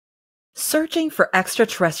Searching for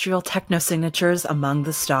extraterrestrial technosignatures among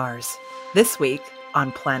the stars. This week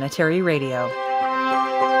on Planetary Radio.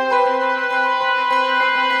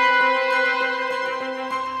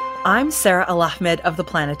 I'm Sarah Al-Ahmed of the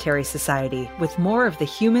Planetary Society, with more of the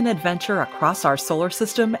human adventure across our solar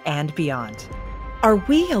system and beyond. Are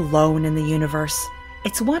we alone in the universe?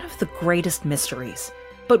 It's one of the greatest mysteries,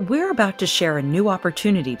 but we're about to share a new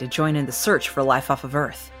opportunity to join in the search for life off of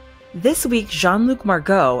Earth. This week, Jean-Luc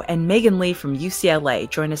Margot and Megan Lee from UCLA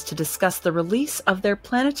join us to discuss the release of their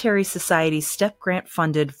Planetary Society STEP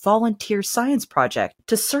grant-funded volunteer science project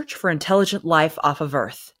to search for intelligent life off of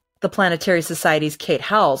Earth. The Planetary Society's Kate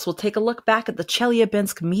Howells will take a look back at the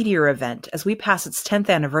Chelyabinsk meteor event as we pass its 10th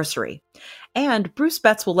anniversary. And Bruce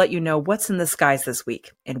Betts will let you know what's in the skies this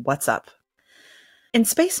week in What's Up. In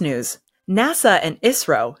space news, NASA and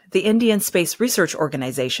ISRO, the Indian Space Research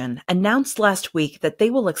Organization, announced last week that they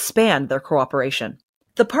will expand their cooperation.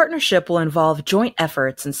 The partnership will involve joint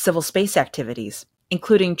efforts in civil space activities,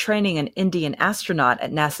 including training an Indian astronaut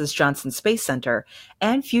at NASA's Johnson Space Center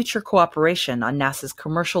and future cooperation on NASA's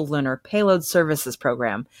Commercial Lunar Payload Services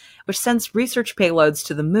program, which sends research payloads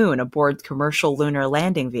to the moon aboard commercial lunar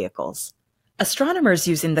landing vehicles. Astronomers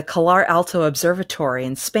using the Calar Alto Observatory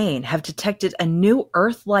in Spain have detected a new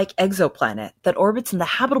Earth-like exoplanet that orbits in the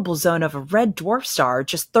habitable zone of a red dwarf star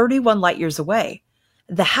just 31 light-years away.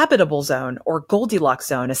 The habitable zone, or Goldilocks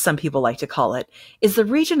zone as some people like to call it, is the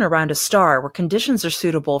region around a star where conditions are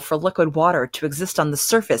suitable for liquid water to exist on the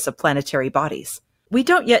surface of planetary bodies. We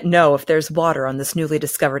don't yet know if there's water on this newly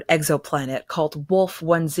discovered exoplanet called Wolf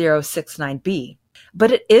 1069b,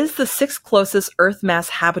 but it is the sixth closest Earth mass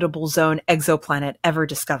habitable zone exoplanet ever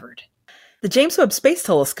discovered. The James Webb Space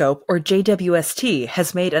Telescope, or JWST,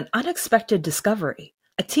 has made an unexpected discovery.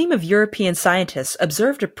 A team of European scientists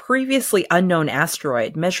observed a previously unknown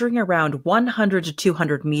asteroid measuring around 100 to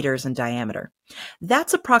 200 meters in diameter.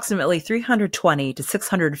 That's approximately 320 to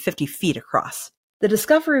 650 feet across. The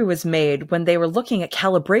discovery was made when they were looking at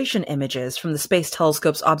calibration images from the Space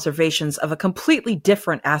Telescope's observations of a completely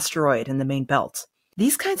different asteroid in the main belt.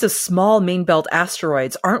 These kinds of small main belt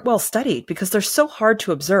asteroids aren't well studied because they're so hard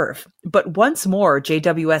to observe, but once more,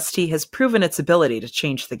 JWST has proven its ability to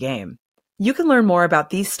change the game. You can learn more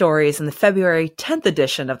about these stories in the February 10th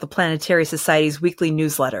edition of the Planetary Society's weekly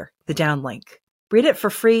newsletter, The Downlink. Read it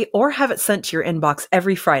for free or have it sent to your inbox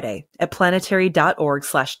every Friday at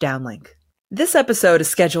planetary.org/downlink. This episode is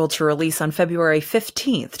scheduled to release on February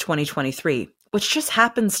 15th, 2023, which just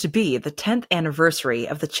happens to be the 10th anniversary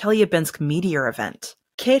of the Chelyabinsk meteor event.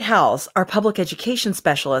 Kate Howells, our public education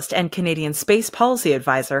specialist and Canadian space policy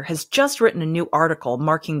advisor, has just written a new article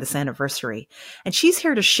marking this anniversary, and she's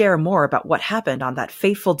here to share more about what happened on that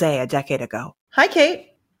fateful day a decade ago. Hi, Kate.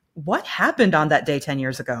 What happened on that day 10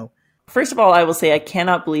 years ago? First of all, I will say I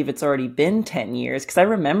cannot believe it's already been 10 years because I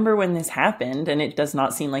remember when this happened and it does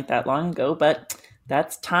not seem like that long ago, but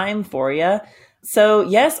that's time for you. So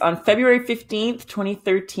yes, on February 15th,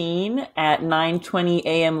 2013 at 9:20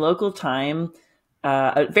 a.m. local time,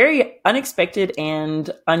 a very unexpected and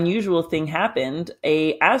unusual thing happened.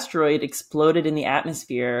 An asteroid exploded in the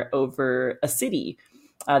atmosphere over a city.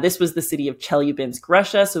 This was the city of Chelyabinsk,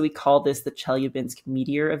 Russia, so we call this the Chelyabinsk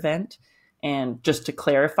meteor event. And just to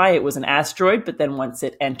clarify, it was an asteroid, but then once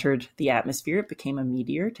it entered the atmosphere, it became a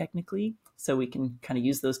meteor, technically. So we can kind of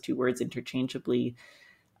use those two words interchangeably.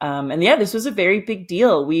 And yeah, this was a very big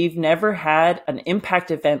deal. We've never had an impact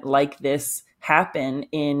event like this happen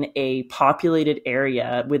in a populated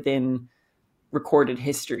area within recorded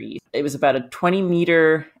history. It was about a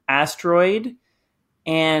 20-meter asteroid,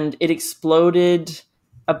 and it exploded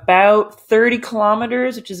about 30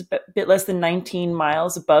 kilometers, which is a bit less than 19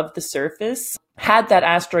 miles above the surface. Had that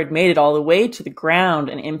asteroid made it all the way to the ground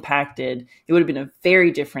and impacted, it would have been a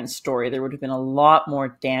very different story. There would have been a lot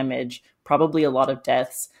more damage, probably a lot of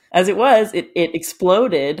deaths. As it was, it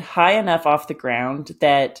exploded high enough off the ground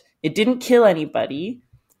that it didn't kill anybody,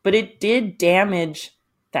 but it did damage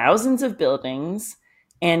thousands of buildings,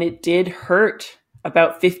 and it did hurt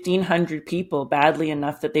about 1,500 people badly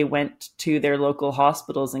enough that they went to their local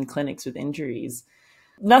hospitals and clinics with injuries.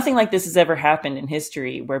 Nothing like this has ever happened in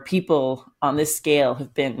history where people on this scale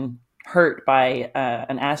have been hurt by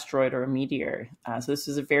an asteroid or a meteor. So this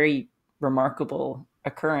is a very remarkable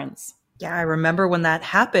occurrence. Yeah, I remember when that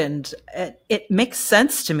happened. It makes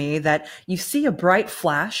sense to me that you see a bright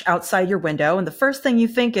flash outside your window, and the first thing you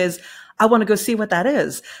think is, I want to go see what that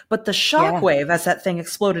is. But the shockwave as that thing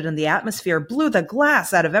exploded in the atmosphere blew the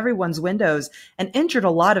glass out of everyone's windows and injured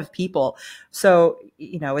a lot of people. So,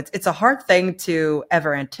 it's a hard thing to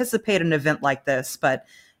ever anticipate an event like this, but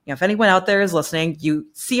If anyone out there is listening, you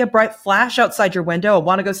see a bright flash outside your window and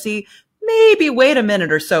want to go see, maybe wait a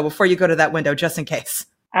minute or so before you go to that window just in case.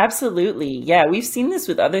 Absolutely. Yeah, we've seen this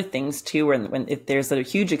with other things too, when if there's a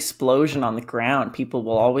huge explosion on the ground, people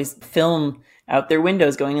will always film out their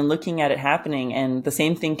windows going and looking at it happening. And the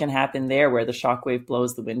same thing can happen there where the shockwave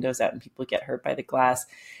blows the windows out and people get hurt by the glass.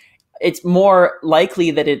 It's more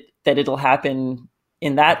likely that it'll happen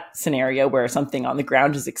in that scenario where something on the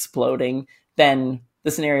ground is exploding than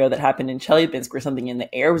the scenario that happened in Chelyabinsk where something in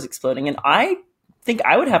the air was exploding. And I think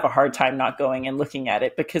I would have a hard time not going and looking at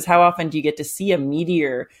it, because how often do you get to see a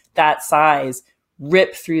meteor that size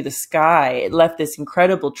rip through the sky? It left this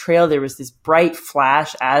incredible trail. There was this bright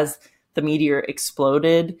flash as the meteor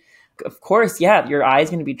exploded. Of course, yeah, your eye is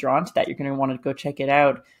going to be drawn to that. You're going to want to go check it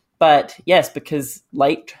out. But yes, because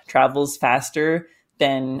light travels faster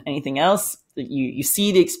than anything else, you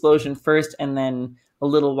see the explosion first, and then a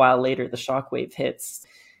little while later, the shockwave hits.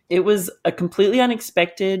 It was a completely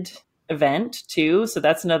unexpected event too. So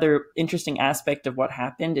that's another interesting aspect of what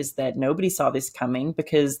happened, is that nobody saw this coming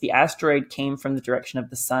because the asteroid came from the direction of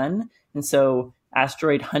the sun. And so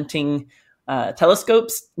asteroid hunting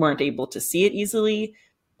telescopes weren't able to see it easily.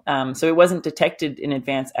 So it wasn't detected in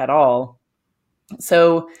advance at all.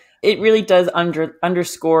 So it really does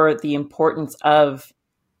underscore the importance of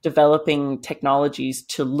developing technologies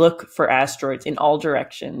to look for asteroids in all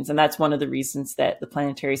directions. And that's one of the reasons that the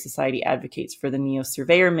Planetary Society advocates for the NEO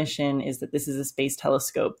Surveyor mission, is that this is a space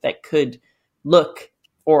telescope that could look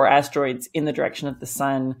for asteroids in the direction of the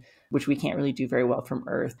sun, which we can't really do very well from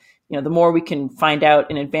Earth. The more we can find out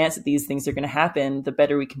in advance that these things are going to happen, the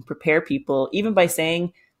better we can prepare people, even by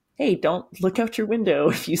saying, hey, don't look out your window.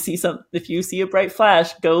 If you see a bright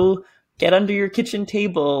flash, go get under your kitchen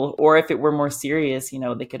table. Or if it were more serious,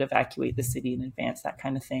 they could evacuate the city in advance, that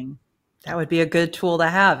kind of thing. That would be a good tool to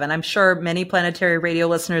have. And I'm sure many Planetary Radio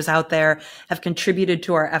listeners out there have contributed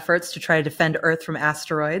to our efforts to try to defend Earth from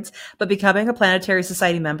asteroids. But becoming a Planetary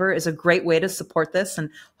Society member is a great way to support this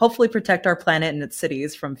and hopefully protect our planet and its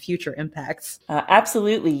cities from future impacts.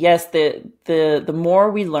 Absolutely. Yes. The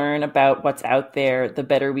more we learn about what's out there, the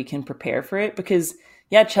better we can prepare for it. Because,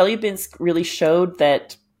 yeah, Chelyabinsk really showed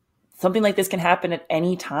that something like this can happen at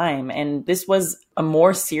any time. And this was a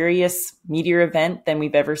more serious meteor event than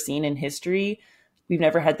we've ever seen in history. We've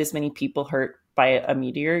never had this many people hurt by a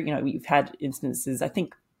meteor. We've had instances, I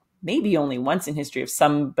think maybe only once in history, of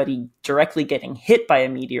somebody directly getting hit by a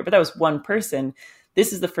meteor, but that was one person.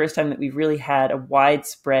 This is the first time that we've really had a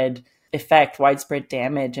widespread effect, widespread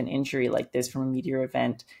damage and injury like this from a meteor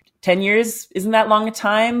event. 10 years isn't that long a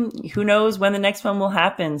time. Who knows when the next one will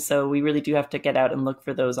happen? So we really do have to get out and look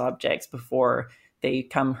for those objects before they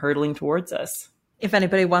come hurtling towards us. If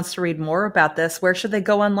anybody wants to read more about this, where should they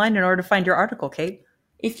go online in order to find your article, Kate?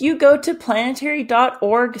 If you go to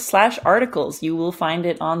planetary.org/articles, you will find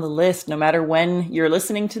it on the list, no matter when you're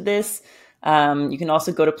listening to this. You can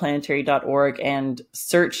also go to planetary.org and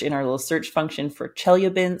search in our little search function for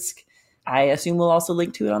Chelyabinsk. I assume we'll also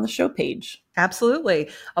link to it on the show page.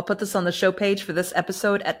 Absolutely. I'll put this on the show page for this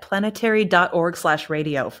episode at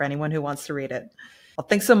planetary.org/radio for anyone who wants to read it. Well,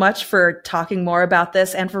 thanks so much for talking more about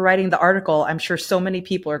this and for writing the article. I'm sure so many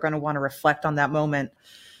people are going to want to reflect on that moment.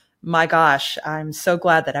 My gosh, I'm so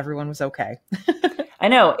glad that everyone was okay. I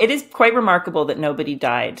know. It is quite remarkable that nobody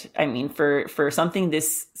died. I mean, for something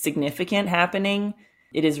this significant happening,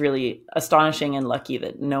 it is really astonishing and lucky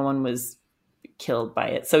that no one was killed by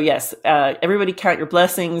it. So yes, everybody count your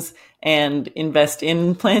blessings and invest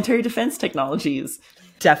in planetary defense technologies.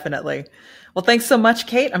 Definitely. Well, thanks so much,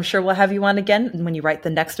 Kate. I'm sure we'll have you on again when you write the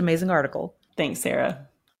next amazing article. Thanks, Sarah.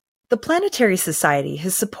 The Planetary Society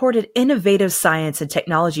has supported innovative science and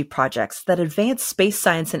technology projects that advance space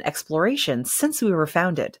science and exploration since we were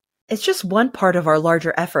founded. It's just one part of our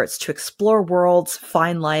larger efforts to explore worlds,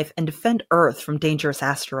 find life, and defend Earth from dangerous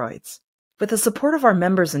asteroids. With the support of our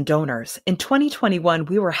members and donors, in 2021,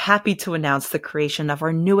 we were happy to announce the creation of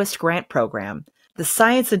our newest grant program, the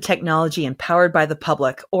Science and Technology Empowered by the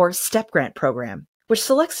Public, or STEP Grant Program, which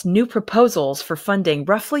selects new proposals for funding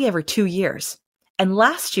roughly every 2 years. And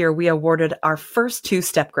last year, we awarded our first 2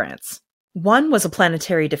 STEP grants. One was a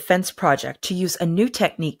planetary defense project to use a new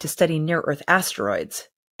technique to study near-Earth asteroids.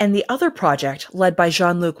 And the other project, led by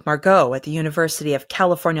Jean-Luc Margot at the University of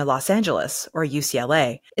California, Los Angeles, or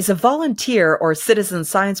UCLA, is a volunteer or citizen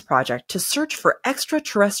science project to search for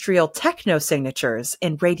extraterrestrial technosignatures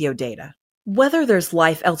in radio data. Whether there's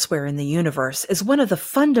life elsewhere in the universe is one of the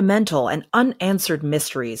fundamental and unanswered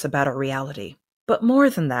mysteries about our reality. But more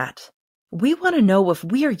than that, we want to know if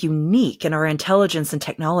we are unique in our intelligence and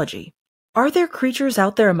technology. Are there creatures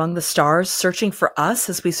out there among the stars searching for us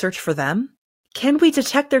as we search for them? Can we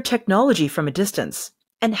detect their technology from a distance?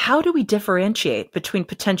 And how do we differentiate between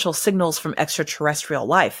potential signals from extraterrestrial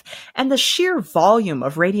life and the sheer volume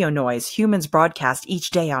of radio noise humans broadcast each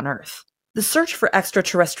day on Earth? The search for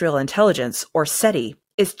extraterrestrial intelligence, or SETI,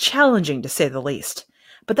 is challenging to say the least,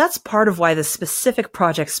 but that's part of why this specific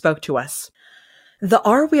project spoke to us. The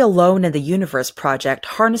Are We Alone in the Universe project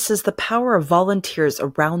harnesses the power of volunteers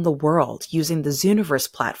around the world using the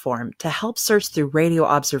Zooniverse platform to help search through radio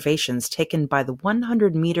observations taken by the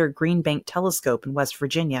 100-meter Green Bank Telescope in West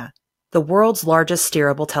Virginia, the world's largest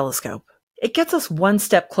steerable telescope. It gets us one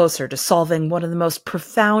step closer to solving one of the most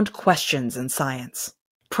profound questions in science.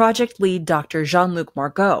 Project lead Dr. Jean-Luc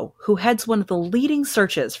Margot, who heads one of the leading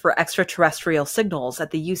searches for extraterrestrial signals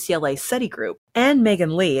at the UCLA SETI group, and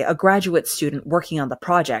Megan Lee, a graduate student working on the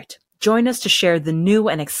project, join us to share the new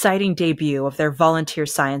and exciting debut of their volunteer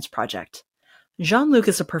science project. Jean-Luc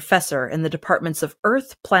is a professor in the departments of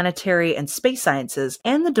Earth, Planetary, and Space Sciences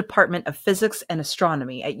and the Department of Physics and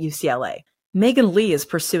Astronomy at UCLA. Megan Lee is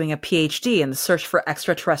pursuing a PhD in the search for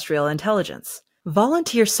extraterrestrial intelligence.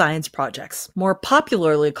 Volunteer science projects, more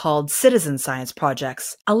popularly called citizen science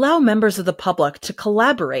projects, allow members of the public to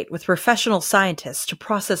collaborate with professional scientists to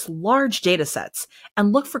process large datasets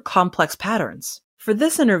and look for complex patterns. For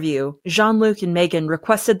this interview, Jean-Luc and Megan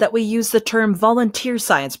requested that we use the term volunteer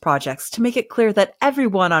science projects to make it clear that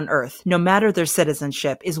everyone on Earth, no matter their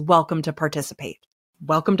citizenship, is welcome to participate.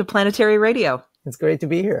 Welcome to Planetary Radio. It's great to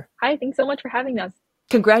be here. Hi, thanks so much for having us.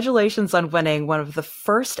 Congratulations on winning one of the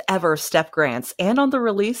first ever STEP grants and on the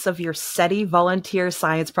release of your SETI volunteer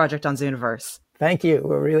science project on Zooniverse. Thank you.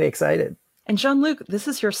 We're really excited. And Jean-Luc, this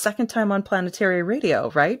is your second time on Planetary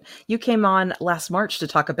Radio, right? You came on last March to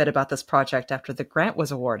talk a bit about this project after the grant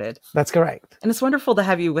was awarded. That's correct. And it's wonderful to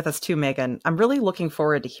have you with us too, Megan. I'm really looking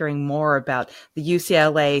forward to hearing more about the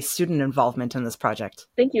UCLA student involvement in this project.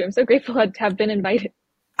 Thank you. I'm so grateful to have been invited.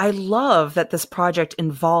 I love that this project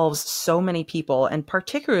involves so many people, and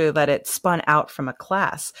particularly that it spun out from a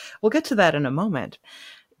class. We'll get to that in a moment.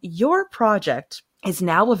 Your project is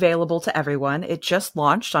now available to everyone. It just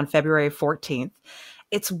launched on February 14th.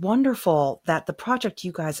 It's wonderful that the project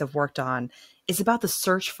you guys have worked on is about the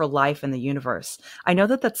search for life in the universe. I know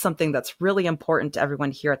that that's something that's really important to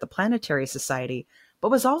everyone here at the Planetary Society, but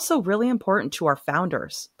was also really important to our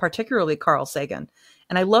founders, particularly Carl Sagan.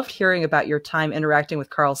 And I loved hearing about your time interacting with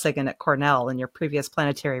Carl Sagan at Cornell in your previous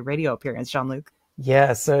Planetary Radio appearance, Jean-Luc.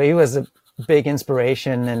 Yeah, so he was a big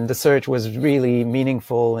inspiration, and the search was really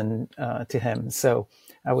meaningful and to him. So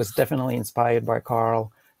I was definitely inspired by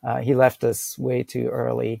Carl. He left us way too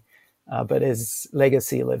early, but his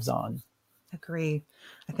legacy lives on. Agree.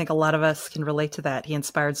 I think a lot of us can relate to that. He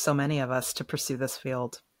inspired so many of us to pursue this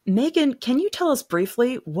field. Megan, can you tell us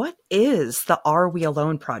briefly, what is the Are We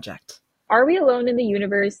Alone project? Are We Alone in the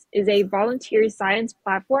Universe is a volunteer science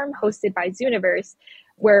platform hosted by Zooniverse,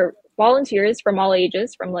 where volunteers from all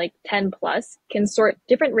ages, from like 10 plus, can sort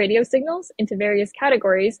different radio signals into various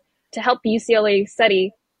categories to help UCLA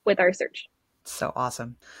SETI with our search. So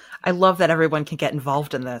awesome. I love that everyone can get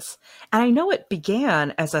involved in this. And I know it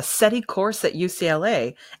began as a SETI course at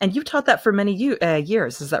UCLA, and you taught that for many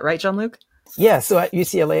years. Is that right, Jean-Luc? Yeah, so at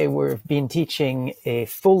UCLA, we've been teaching a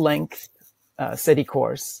full-length SETI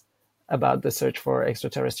course about the search for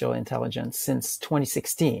extraterrestrial intelligence since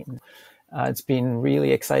 2016. It's been a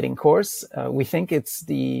really exciting course. We think it's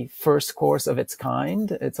the first course of its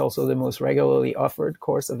kind. It's also the most regularly offered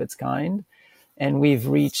course of its kind. And we've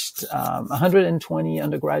reached 120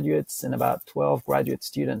 undergraduates and about 12 graduate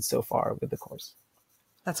students so far with the course.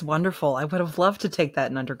 That's wonderful. I would have loved to take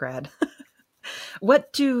that in undergrad.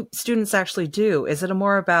 What do students actually do? Is it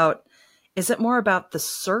more about the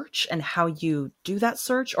search and how you do that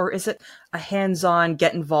search, or is it a hands-on,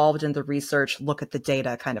 get involved in the research, look at the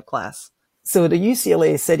data kind of class? So the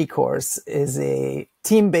UCLA SETI course is a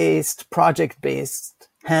team-based, project-based,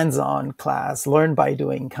 hands-on class, learn by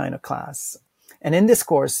doing kind of class. And in this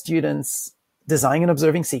course, students design an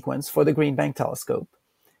observing sequence for the Green Bank Telescope.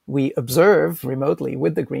 We observe remotely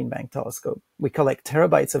with the Green Bank Telescope. We collect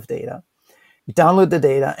terabytes of data. We download the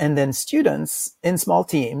data, and then students in small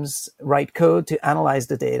teams write code to analyze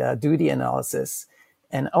the data, do the analysis,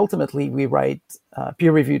 and ultimately we write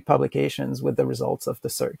peer-reviewed publications with the results of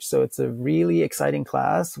the search. So it's a really exciting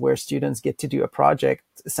class where students get to do a project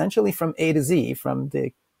essentially from A to Z, from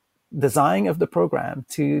the design of the program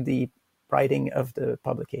to the writing of the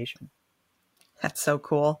publication. That's so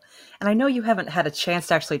cool. And I know you haven't had a chance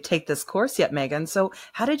to actually take this course yet, Megan. So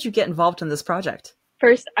how did you get involved in this project?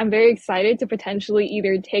 First, I'm very excited to potentially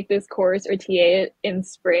either take this course or TA it in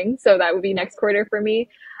spring. So that would be next quarter for me.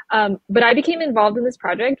 But I became involved in this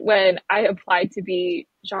project when I applied to be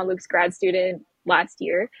Jean-Luc's grad student last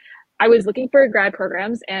year, I was looking for grad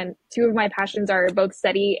programs, and two of my passions are both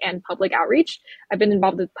study and public outreach. I've been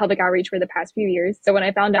involved with public outreach for the past few years. So when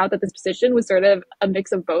I found out that this position was sort of a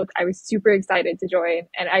mix of both, I was super excited to join,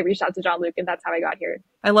 and I reached out to Jean-Luc, and that's how I got here.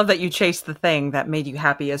 I love that you chased the thing that made you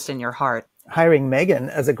happiest in your heart. Hiring Megan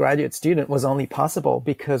as a graduate student was only possible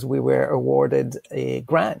because we were awarded a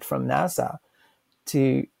grant from NASA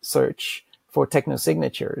to search for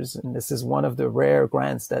technosignatures. And this is one of the rare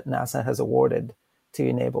grants that NASA has awarded to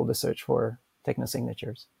enable the search for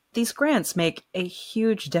technosignatures. These grants make a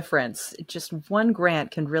huge difference. Just one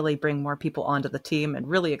grant can really bring more people onto the team and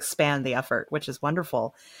really expand the effort, which is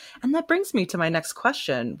wonderful. And that brings me to my next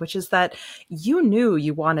question, which is that you knew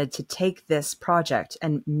you wanted to take this project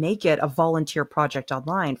and make it a volunteer project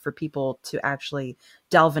online for people to actually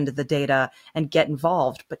delve into the data and get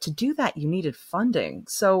involved. But to do that, you needed funding.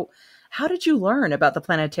 So how did you learn about the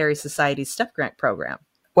Planetary Society's STEP grant program?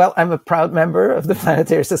 Well, I'm a proud member of the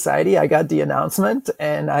Planetary Society. I got the announcement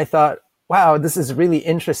and I thought, wow, this is really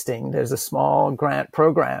interesting. There's a small grant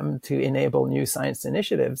program to enable new science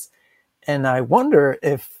initiatives. And I wonder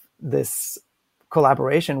if this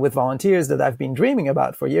collaboration with volunteers that I've been dreaming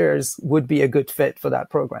about for years would be a good fit for that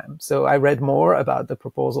program. So I read more about the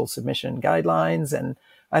proposal submission guidelines and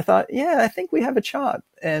I thought, yeah, I think we have a shot.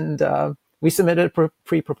 And we submitted a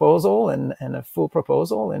pre-proposal and a full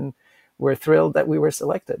proposal, and we're thrilled that we were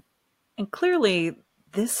selected. And clearly,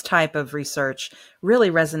 this type of research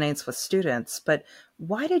really resonates with students. But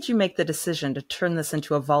why did you make the decision to turn this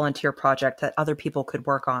into a volunteer project that other people could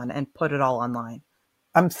work on and put it all online?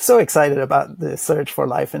 I'm so excited about the search for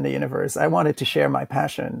life in the universe. I wanted to share my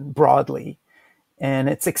passion broadly, and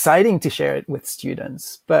it's exciting to share it with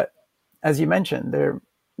students. But as you mentioned, there are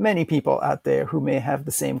many people out there who may have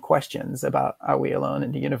the same questions about, are we alone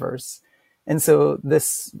in the universe? And so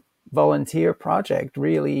this volunteer project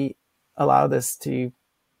really allowed us to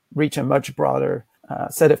reach a much broader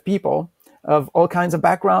set of people of all kinds of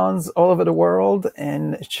backgrounds all over the world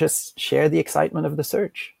and just share the excitement of the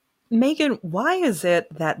search. Megan, why is it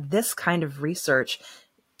that this kind of research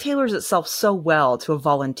tailors itself so well to a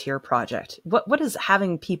volunteer project? What does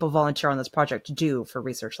having people volunteer on this project do for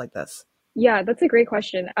research like this? Yeah, that's a great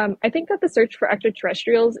question. I think that the search for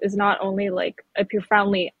extraterrestrials is not only like a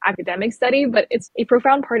profoundly academic study, but it's a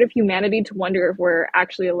profound part of humanity to wonder if we're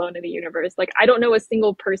actually alone in the universe. Like, I don't know a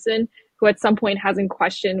single person who at some point hasn't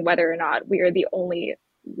questioned whether or not we are the only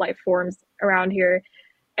life forms around here.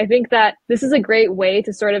 I think that this is a great way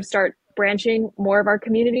to sort of start branching more of our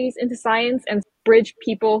communities into science and bridge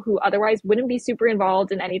people who otherwise wouldn't be super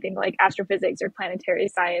involved in anything like astrophysics or planetary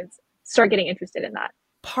science, start getting interested in that.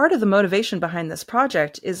 Part of the motivation behind this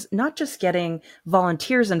project is not just getting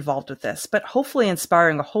volunteers involved with this, but hopefully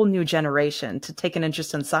inspiring a whole new generation to take an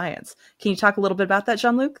interest in science. Can you talk a little bit about that,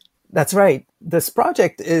 Jean-Luc? That's right. This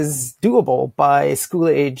project is doable by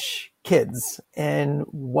school-age kids. And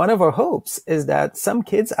one of our hopes is that some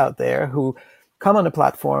kids out there who come on the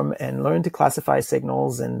platform and learn to classify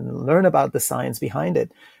signals and learn about the science behind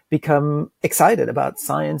it become excited about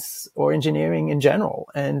science or engineering in general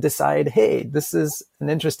and decide, hey, this is an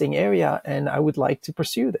interesting area and I would like to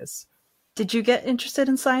pursue this. Did you get interested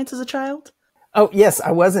in science as a child? Oh, yes,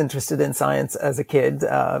 I was interested in science as a kid,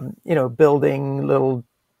 building little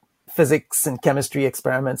physics and chemistry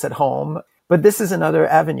experiments at home. But this is another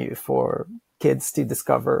avenue for kids to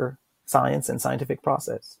discover science and scientific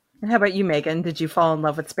process. And how about you, Megan? Did you fall in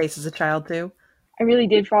love with space as a child too? I really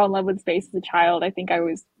did fall in love with space as a child. I think I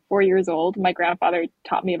was 4 years old. My grandfather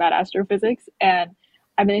taught me about astrophysics, and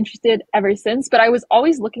I've been interested ever since. But I was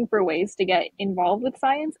always looking for ways to get involved with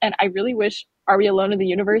science, and I really wish Are We Alone in the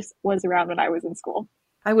Universe was around when I was in school.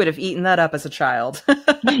 I would have eaten that up as a child.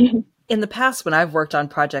 In the past, when I've worked on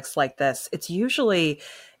projects like this, it's usually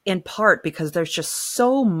in part because there's just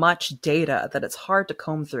so much data that it's hard to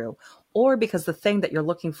comb through, or because the thing that you're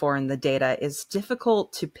looking for in the data is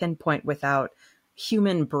difficult to pinpoint without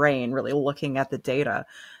human brain really looking at the data.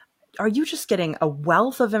 Are you just getting a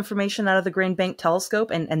wealth of information out of the Green Bank telescope,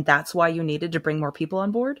 and that's why you needed to bring more people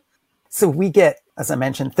on board? So we get, as I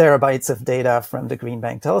mentioned, terabytes of data from the Green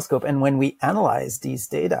Bank telescope. And when we analyze these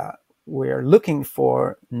data, we're looking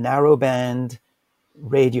for narrowband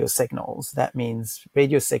radio signals. That means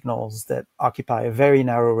radio signals that occupy a very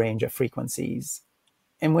narrow range of frequencies.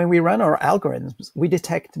 And when we run our algorithms, we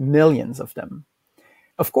detect millions of them.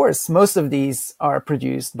 Of course, most of these are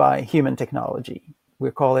produced by human technology.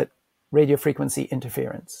 We call it radio frequency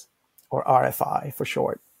interference, or RFI for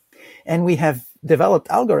short. And we have developed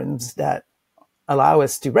algorithms that allow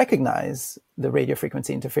us to recognize the radio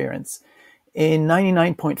frequency interference in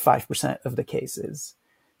 99.5% of the cases.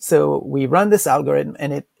 So we run this algorithm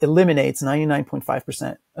and it eliminates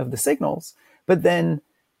 99.5% of the signals. But then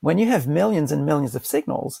when you have millions and millions of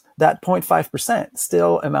signals, that 0.5%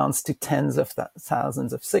 still amounts to tens of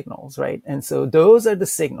thousands of signals, right? And so those are the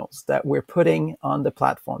signals that we're putting on the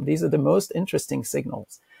platform. These are the most interesting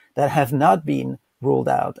signals that have not been ruled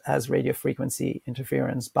out as radio frequency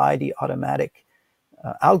interference by the automatic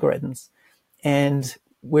algorithms. And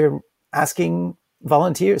we're asking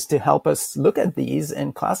volunteers to help us look at these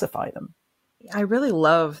and classify them. I really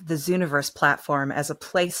love the Zooniverse platform as a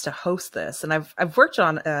place to host this. And I've worked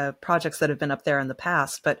on projects that have been up there in the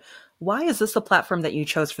past, but why is this the platform that you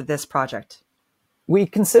chose for this project? We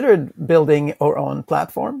considered building our own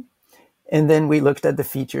platform, and then we looked at the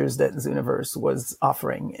features that Zooniverse was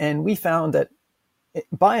offering. And we found that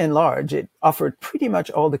by and large, it offered pretty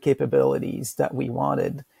much all the capabilities that we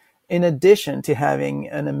wanted, in addition to having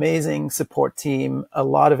an amazing support team, a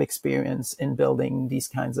lot of experience in building these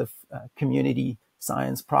kinds of community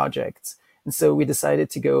science projects. And so we decided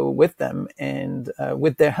to go with them. And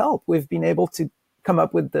with their help, we've been able to come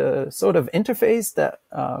up with the sort of interface that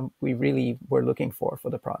we really were looking for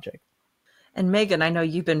the project. And Megan, I know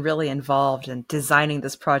you've been really involved in designing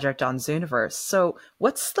this project on Zooniverse. So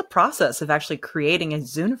what's the process of actually creating a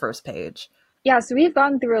Zooniverse page? Yeah, so we've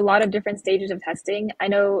gone through a lot of different stages of testing. I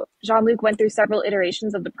know Jean-Luc went through several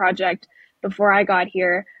iterations of the project before I got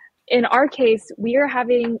here. In our case, we are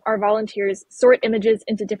having our volunteers sort images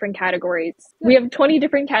into different categories. We have 20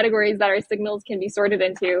 different categories that our signals can be sorted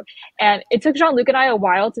into. And it took Jean-Luc and I a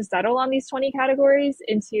while to settle on these 20 categories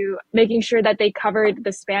into making sure that they covered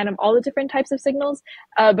the span of all the different types of signals.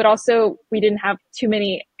 But also we didn't have too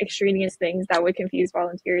many extraneous things that would confuse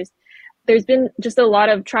volunteers. There's been just a lot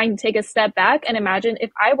of trying to take a step back and imagine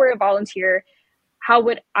if I were a volunteer, how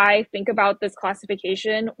would I think about this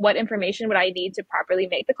classification? What information would I need to properly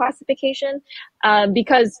make the classification?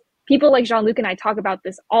 Because people like Jean-Luc and I talk about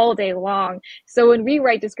this all day long. So when we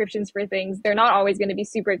write descriptions for things, they're not always going to be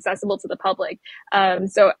super accessible to the public.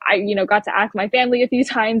 So I, got to ask my family a few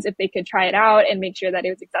times if they could try it out and make sure that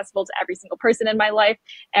it was accessible to every single person in my life.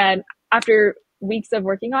 And after weeks of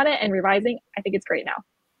working on it and revising, I think it's great now.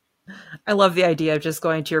 I love the idea of just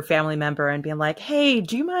going to your family member and being like, hey,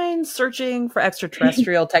 do you mind searching for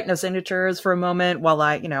extraterrestrial technosignatures for a moment while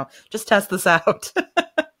I, just test this out?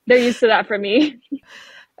 They're used to that from me.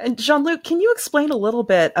 And Jean-Luc, can you explain a little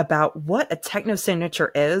bit about what a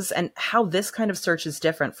technosignature is and how this kind of search is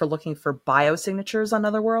different for looking for biosignatures on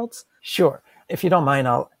other worlds? Sure. If you don't mind,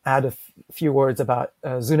 I'll add a few words about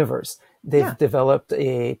Zooniverse. They've developed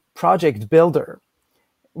a project builder,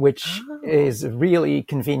 which is a really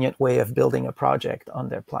convenient way of building a project on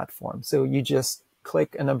their platform. So you just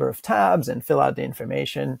click a number of tabs and fill out the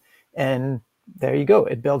information, and there you go.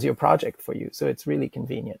 It builds your project for you. So it's really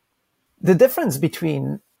convenient. The difference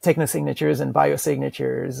between technosignatures and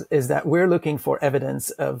biosignatures is that we're looking for evidence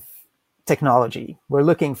of technology. We're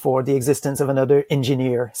looking for the existence of another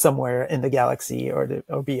engineer somewhere in the galaxy or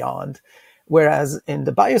beyond. Whereas in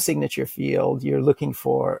the biosignature field, you're looking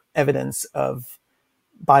for evidence of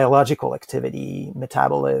biological activity,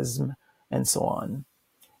 metabolism, and so on.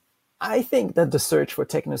 I think that the search for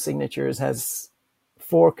technosignatures has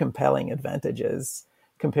 4 compelling advantages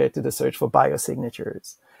compared to the search for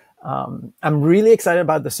biosignatures. I'm really excited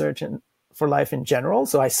about the search for life in general,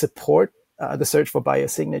 so I support the search for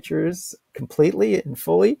biosignatures completely and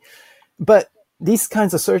fully. But these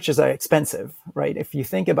kinds of searches are expensive, right? If you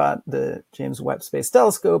think about the James Webb Space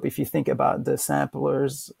Telescope, if you think about the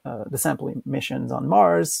sampling missions on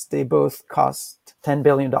Mars, they both cost $10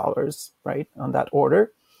 billion, right, on that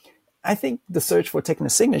order. I think the search for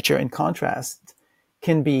technosignature, in contrast,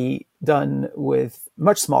 can be done with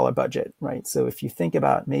much smaller budget, right? So if you think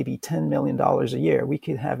about maybe $10 million a year, we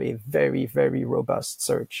could have a very, very robust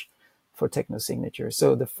search for technosignature.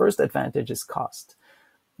 So the first advantage is cost.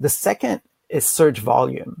 The second is search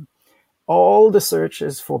volume. All the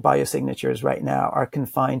searches for biosignatures right now are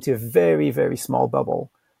confined to a very, very small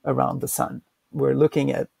bubble around the sun. We're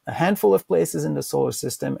looking at a handful of places in the solar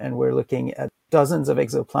system, and we're looking at dozens of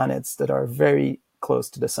exoplanets that are very close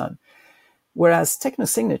to the sun. Whereas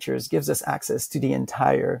technosignatures gives us access to the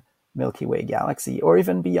entire Milky Way galaxy or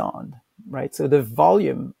even beyond, right? So the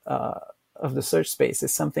volume of the search space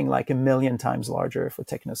is something like 1 million times larger for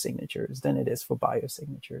technosignatures than it is for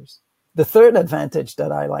biosignatures. The third advantage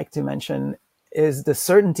that I like to mention is the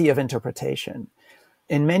certainty of interpretation.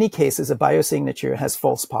 In many cases, a biosignature has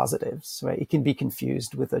false positives, right? It can be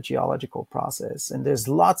confused with a geological process. And there's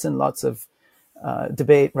lots and lots of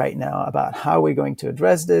debate right now about how we're going to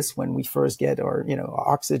address this when we first get our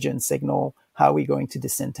oxygen signal. How are we going to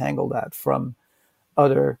disentangle that from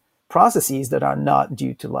other processes that are not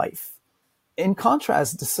due to life. In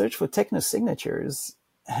contrast, the search for technosignatures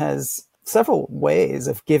has several ways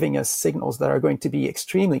of giving us signals that are going to be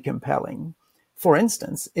extremely compelling. For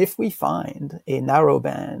instance, if we find a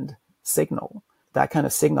narrowband signal, that kind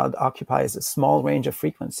of signal occupies a small range of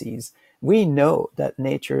frequencies, we know that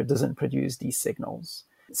nature doesn't produce these signals.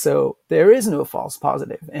 So there is no false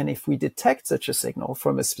positive. And if we detect such a signal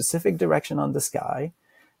from a specific direction on the sky,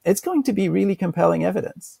 it's going to be really compelling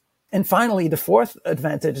evidence. And finally, the fourth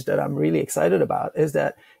advantage that I'm really excited about is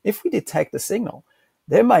that if we detect a signal,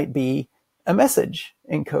 there might be a message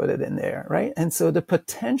encoded in there, right? And so the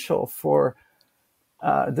potential for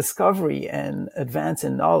discovery and advance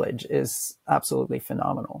in knowledge is absolutely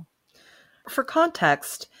phenomenal. For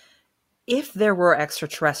context, if there were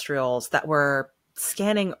extraterrestrials that were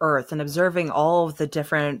scanning Earth and observing all of the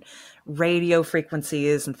different radio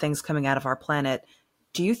frequencies and things coming out of our planet,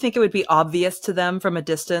 do you think it would be obvious to them from a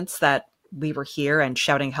distance that we were here and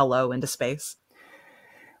shouting hello into space?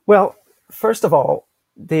 Well, first of all,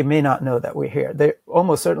 they may not know that we're here. They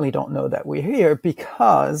almost certainly don't know that we're here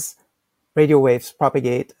because radio waves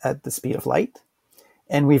propagate at the speed of light.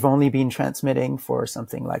 And we've only been transmitting for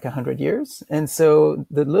something like 100 years. And so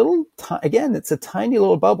again, it's a tiny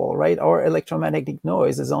little bubble, right? Our electromagnetic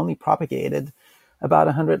noise is only propagated about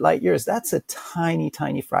 100 light years. That's a tiny,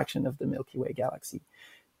 tiny fraction of the Milky Way galaxy.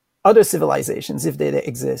 Other civilizations, if they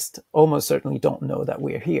exist, almost certainly don't know that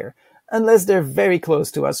we're here, unless they're very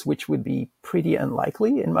close to us, which would be pretty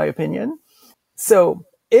unlikely, in my opinion. So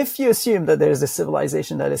if you assume that there's a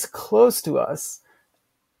civilization that is close to us,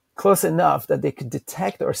 close enough that they could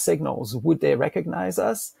detect our signals, would they recognize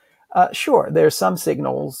us? Sure, there are some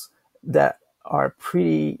signals that are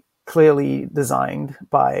pretty clearly designed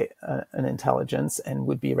by an intelligence and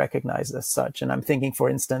would be recognized as such. And I'm thinking, for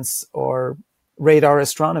instance, or radar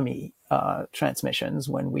astronomy transmissions.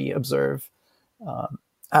 When we observe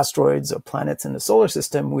asteroids or planets in the solar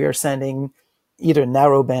system, we are sending either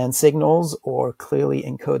narrowband signals or clearly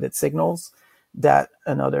encoded signals that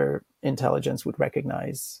another intelligence would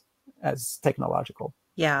recognize as technological.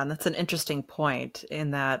 Yeah, and that's an interesting point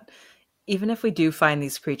in that even if we do find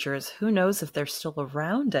these creatures, who knows if they're still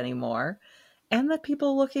around anymore? And that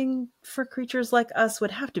people looking for creatures like us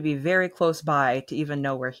would have to be very close by to even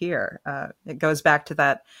know we're here. It goes back to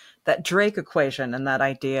that Drake equation and that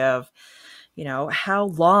idea of, how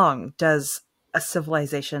long does a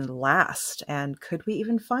civilization last? And could we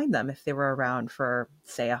even find them if they were around for,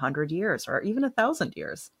 say, 100 years or even 1,000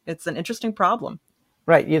 years? It's an interesting problem.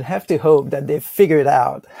 Right. You'd have to hope that they've figured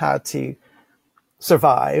out how to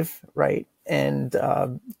survive, right? And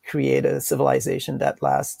create a civilization that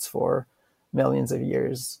lasts for millions of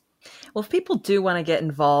years. Well, if people do want to get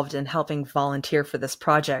involved in helping volunteer for this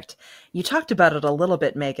project, you talked about it a little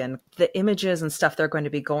bit, Megan, the images and stuff they're going to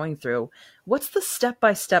be going through. What's the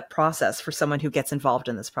step-by-step process for someone who gets involved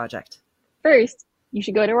in this project? First, you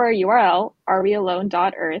should go to our URL,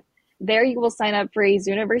 arewealone.earth. There you will sign up for a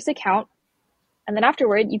Zooniverse account. And then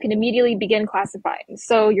afterward, you can immediately begin classifying.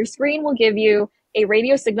 So your screen will give you a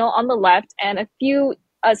radio signal on the left and a few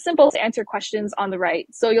simple to answer questions on the right.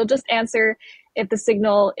 So you'll just answer if the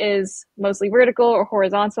signal is mostly vertical or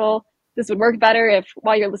horizontal. This would work better if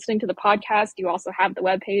while you're listening to the podcast, you also have the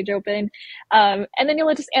web page open. And then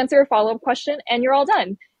you'll just answer a follow-up question and you're all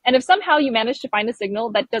done. And if somehow you manage to find a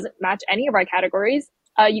signal that doesn't match any of our categories,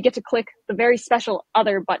 you get to click the very special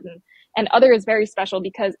Other button. And Other is very special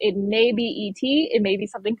because it may be ET, it may be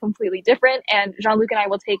something completely different. And Jean-Luc and I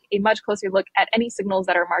will take a much closer look at any signals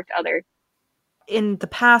that are marked Other. In the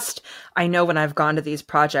past, I know when I've gone to these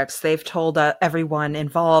projects, they've told everyone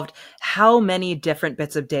involved how many different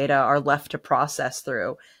bits of data are left to process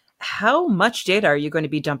through. How much data are you going to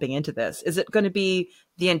be dumping into this? Is it going to be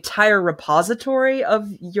the entire repository of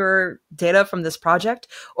your data from this project,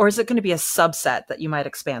 or is it going to be a subset that you might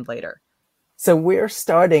expand later? So we're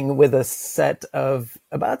starting with a set of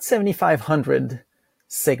about 7,500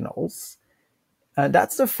 signals.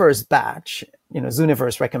 That's the first batch.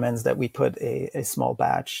 Zooniverse recommends that we put a small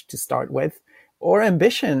batch to start with. Our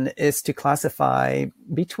ambition is to classify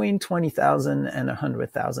between 20,000 and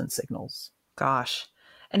 100,000 signals. Gosh.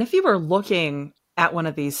 And if you were looking at one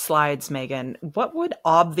of these slides, Megan, what would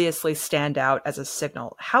obviously stand out as a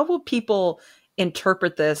signal? How will people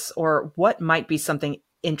interpret this, or what might be something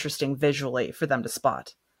interesting visually for them to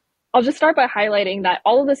spot? I'll just start by highlighting that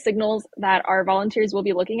all of the signals that our volunteers will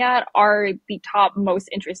be looking at are the top most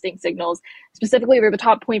interesting signals. Specifically, they're the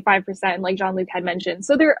top 0.5%, like Jean-Luc had mentioned.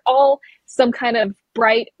 So they're all some kind of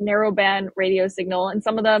bright narrowband radio signal, and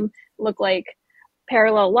some of them look like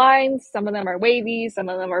parallel lines, some of them are wavy, some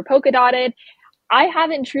of them are polka dotted. I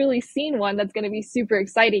haven't truly seen one that's going to be super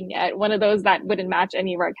exciting yet, one of those that wouldn't match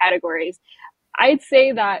any of our categories. I'd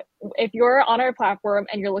say that if you're on our platform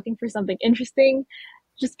and you're looking for something interesting,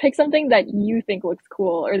 just pick something that you think looks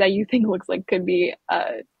cool or that you think looks like could be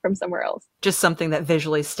from somewhere else. Just something that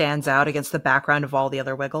visually stands out against the background of all the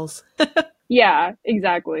other wiggles. Yeah,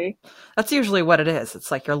 exactly. That's usually what it is.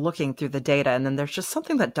 It's like you're looking through the data and then there's just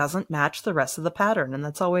something that doesn't match the rest of the pattern. And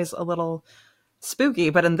that's always a little spooky,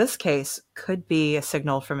 but in this case, could be a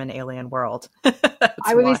signal from an alien world.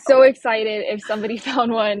 I would be so excited if somebody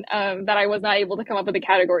found one that I was not able to come up with a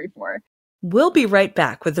category for. We'll be right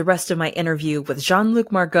back with the rest of my interview with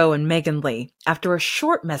Jean-Luc Margot and Megan Lee after a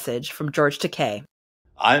short message from George Takei.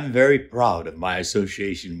 I'm very proud of my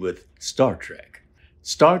association with Star Trek.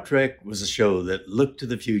 Star Trek was a show that looked to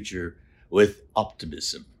the future with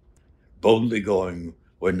optimism, boldly going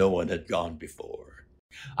where no one had gone before.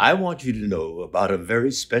 I want you to know about a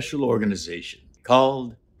very special organization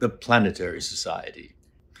called the Planetary Society.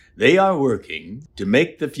 They are working to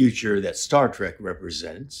make the future that Star Trek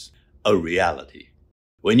represents a reality.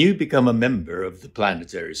 When you become a member of the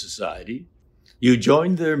Planetary Society, you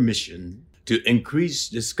join their mission to increase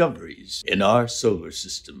discoveries in our solar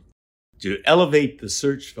system, to elevate the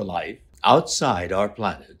search for life outside our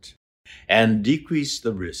planet, and decrease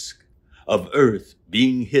the risk of Earth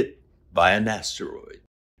being hit by an asteroid.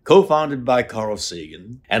 Co-founded by Carl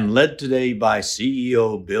Sagan and led today by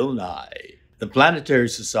CEO Bill Nye, the Planetary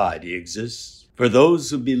Society exists for those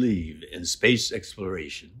who believe in space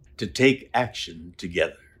exploration to take action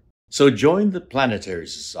together. So join the Planetary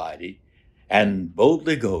Society and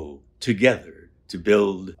boldly go together to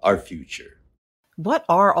build our future. What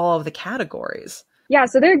are all of the categories? Yeah,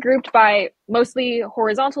 so they're grouped by mostly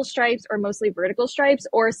horizontal stripes or mostly vertical stripes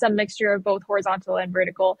or some mixture of both horizontal and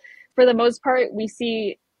vertical. For the most part, we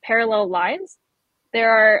see parallel lines.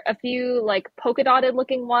 There are a few like polka dotted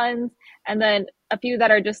looking ones, and then a few that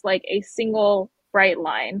are just like a single bright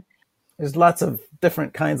line. There's lots of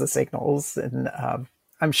different kinds of signals, and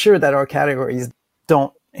I'm sure that our categories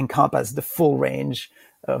don't encompass the full range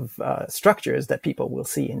of structures that people will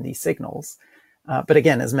see in these signals. But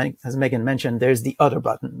again, as Megan mentioned, there's the other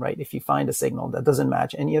button, right? If you find a signal that doesn't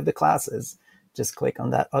match any of the classes, just click on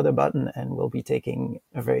that other button and we'll be taking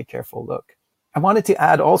a very careful look. I wanted to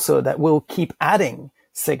add also that we'll keep adding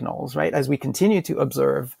signals, right? As we continue to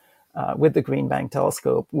observe with the Green Bank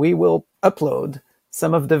telescope, we will upload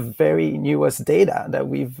some of the very newest data that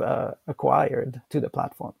we've acquired to the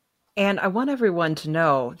platform. And I want everyone to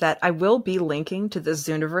know that I will be linking to the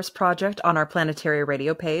Zooniverse project on our Planetary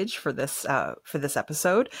Radio page for this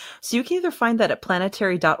episode. So you can either find that at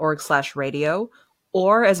planetary.org/radio,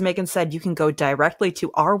 or as Megan said, you can go directly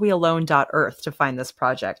to arewealone.earth to find this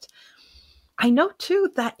project. I know,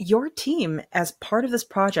 too, that your team, as part of this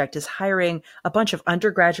project, is hiring a bunch of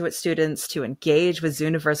undergraduate students to engage with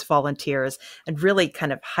Zooniverse volunteers and really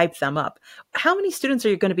kind of hype them up. How many students are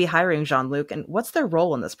you going to be hiring, Jean-Luc, and what's their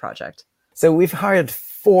role in this project? So we've hired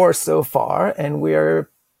 4 so far, and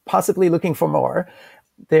we're possibly looking for more.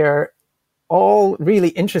 They're all really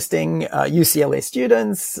interesting UCLA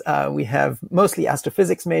students. We have mostly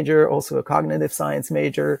astrophysics major, also a cognitive science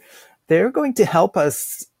major. They're going to help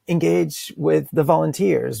us engage with the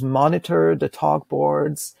volunteers, monitor the talk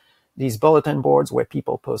boards, these bulletin boards where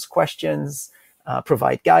people post questions,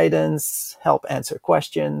 provide guidance, help answer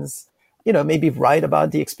questions, maybe write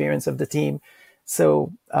about the experience of the team.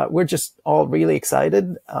 So we're just all really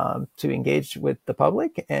excited to engage with the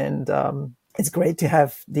public. And it's great to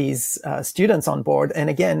have these students on board. And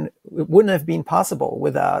again, it wouldn't have been possible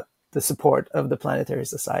without the support of the Planetary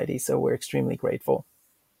Society. So we're extremely grateful.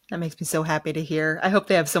 That makes me so happy to hear. I hope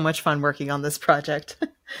they have so much fun working on this project.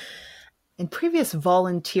 In previous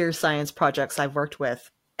volunteer science projects I've worked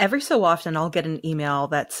with, every so often I'll get an email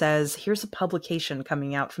that says, here's a publication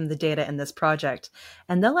coming out from the data in this project.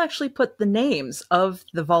 And they'll actually put the names of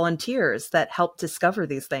the volunteers that helped discover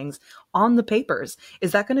these things on the papers.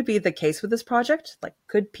 Is that going to be the case with this project? Like,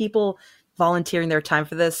 could people volunteering their time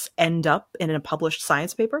for this end up in a published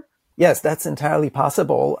science paper? Yes, that's entirely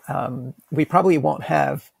possible. We probably won't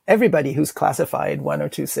have everybody who's classified 1 or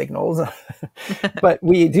 2 signals, but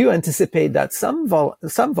we do anticipate that some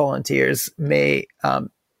volunteers may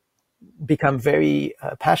become very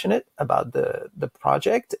passionate about the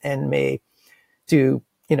project and may do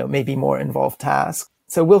maybe more involved tasks.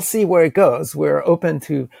 So we'll see where it goes. We're open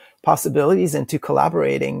to possibilities and to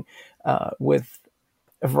collaborating with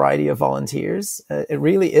a variety of volunteers. It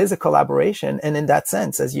really is a collaboration. And in that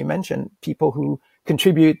sense, as you mentioned, people who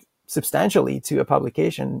contribute substantially to a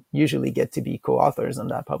publication usually get to be co-authors on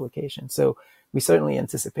that publication. So we certainly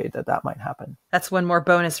anticipate that that might happen. That's one more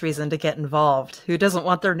bonus reason to get involved. Who doesn't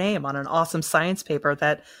want their name on an awesome science paper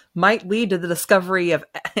that might lead to the discovery of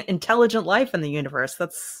intelligent life in the universe?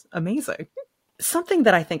 That's amazing. Something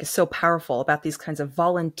that I think is so powerful about these kinds of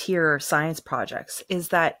volunteer science projects is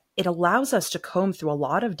that it allows us to comb through a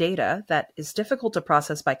lot of data that is difficult to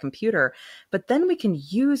process by computer, but then we can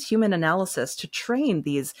use human analysis to train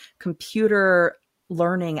these computer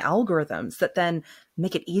learning algorithms that then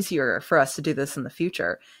make it easier for us to do this in the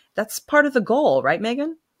future. That's part of the goal, right,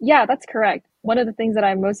 Megan? Yeah, that's correct. One of the things that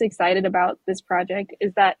I'm most excited about this project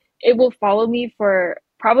is that it will follow me for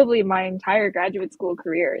probably my entire graduate school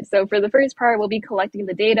career. So for the first part, we'll be collecting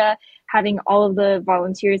the data, having all of the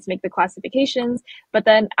volunteers make the classifications, but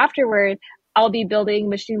then afterward, I'll be building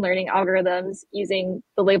machine learning algorithms using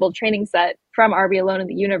the labeled training set from Are We Alone in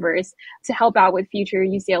the Universe to help out with future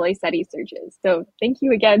UCLA SETI searches. So thank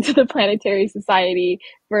you again to the Planetary Society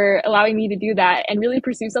for allowing me to do that and really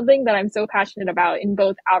pursue something that I'm so passionate about in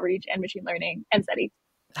both outreach and machine learning and SETI.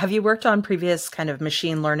 Have you worked on previous kind of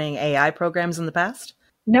machine learning AI programs in the past?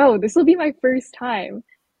 No, this will be my first time,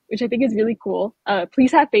 which I think is really cool.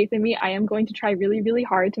 Please have faith in me. I am going to try really, really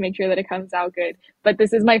hard to make sure that it comes out good. But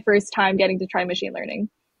this is my first time getting to try machine learning.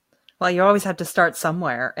 Well, you always have to start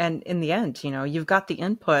somewhere. And in the end, you've got the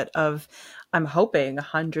input of, I'm hoping,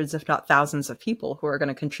 hundreds, if not thousands of people who are going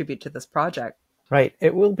to contribute to this project. Right.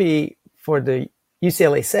 It will be, for the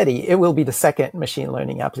UCLA SETI, it will be the second machine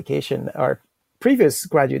learning application. Our previous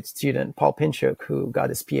graduate student, Paul Pinchuk, who got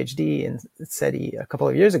his PhD in SETI a couple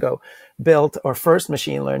of years ago, built our first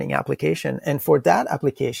machine learning application. And for that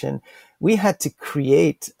application, we had to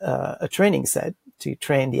create a training set to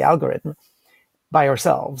train the algorithm by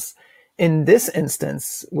ourselves. In this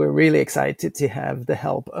instance, we're really excited to have the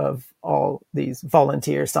help of all these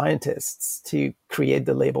volunteer scientists to create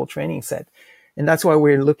the label training set. And that's why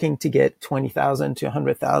we're looking to get 20,000 to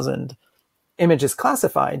 100,000 images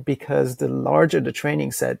classified, because the larger the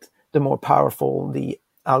training set, the more powerful the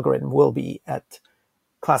algorithm will be at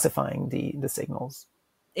classifying the signals.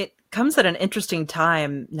 It comes at an interesting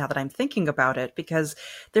time now that I'm thinking about it, because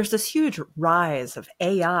there's this huge rise of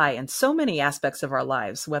AI in so many aspects of our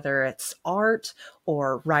lives, whether it's art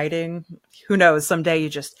or writing. Who knows, someday you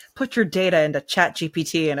just put your data into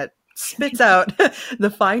ChatGPT and it spits out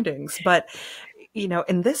the findings. But,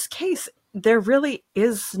 in this case, there really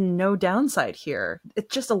is no downside here. It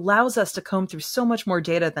just allows us to comb through so much more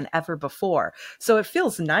data than ever before. So it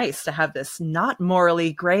feels nice to have this not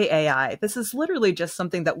morally gray AI. This is literally just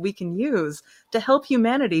something that we can use to help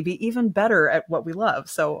humanity be even better at what we love.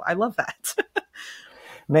 So I love that.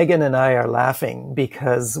 Megan and I are laughing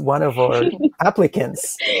because one of our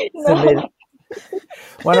applicants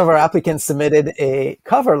submitted a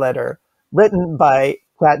cover letter written by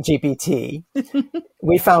ChatGPT.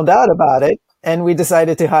 We found out about it and we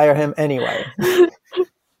decided to hire him anyway.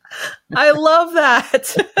 I love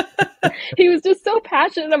that. He was just so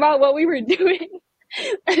passionate about what we were doing.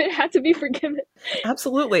 And it had to be forgiven.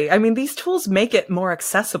 Absolutely. I mean, these tools make it more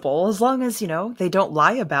accessible as long as, they don't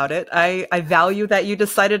lie about it. I value that you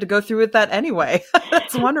decided to go through with that anyway.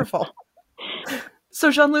 That's wonderful. So,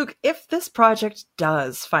 Jean-Luc, if this project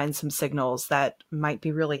does find some signals that might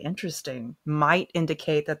be really interesting, might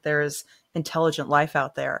indicate that there's intelligent life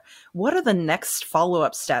out there, what are the next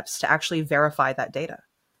follow-up steps to actually verify that data?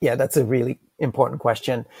 Yeah, that's a really important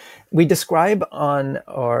question. We describe on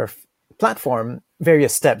our platform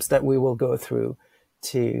various steps that we will go through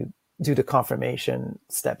to do the confirmation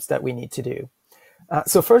steps that we need to do.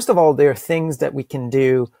 So first of all, there are things that we can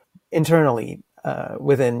do internally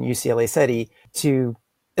within UCLA SETI to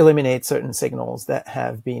eliminate certain signals that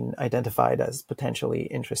have been identified as potentially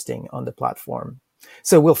interesting on the platform.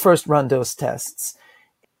 So we'll first run those tests.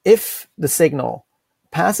 If the signal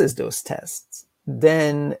passes those tests,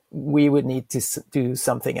 then we would need to do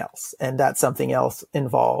something else. And that something else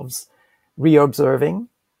involves reobserving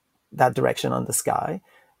that direction on the sky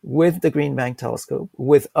with the Green Bank telescope,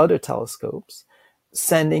 with other telescopes,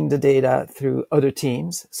 sending the data through other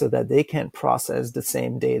teams so that they can process the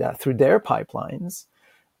same data through their pipelines,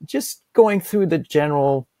 just going through the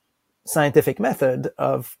general scientific method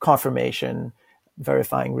of confirmation,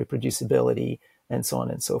 verifying reproducibility, and so on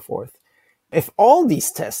and so forth. If all these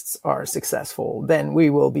tests are successful, then we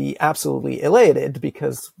will be absolutely elated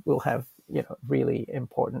because we'll have, really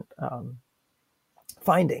important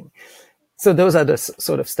finding. So those are the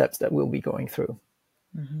sort of steps that we'll be going through.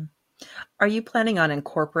 Mm-hmm. Are you planning on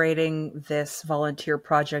incorporating this volunteer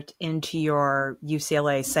project into your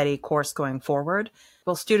UCLA SETI course going forward?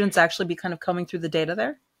 Will students actually be kind of combing through the data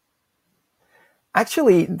there?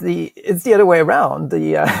 Actually, it's the other way around.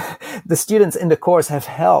 The students in the course have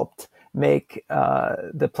helped make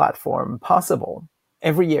the platform possible.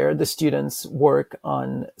 Every year, the students work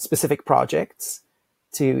on specific projects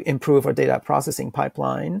to improve our data processing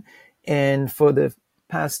pipeline. And for the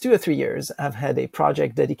past 2 or 3 years, I've had a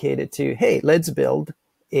project dedicated to, hey, let's build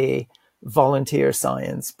a volunteer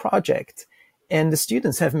science project. And the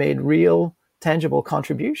students have made real, tangible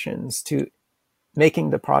contributions to making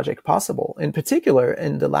the project possible. In particular,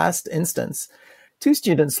 in the last instance, 2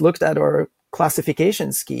 students looked at our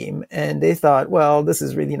classification scheme and they thought, well, this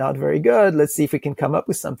is really not very good. Let's see if we can come up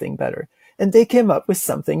with something better. And they came up with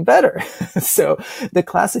something better. So the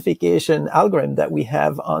classification algorithm that we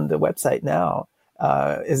have on the website now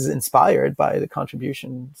is inspired by the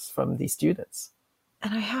contributions from these students.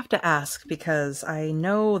 And I have to ask, because I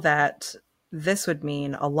know that this would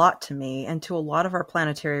mean a lot to me and to a lot of our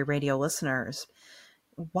planetary radio listeners.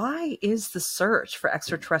 Why is the search for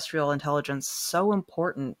extraterrestrial intelligence so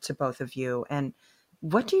important to both of you? And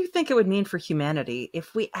what do you think it would mean for humanity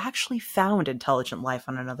if we actually found intelligent life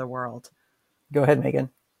on another world? Go ahead, Megan.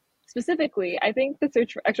 Specifically, I think the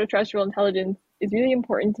search for extraterrestrial intelligence is really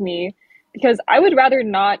important to me because I would rather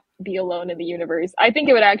not be alone in the universe. I think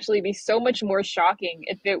it would actually be so much more shocking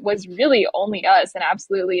if it was really only us and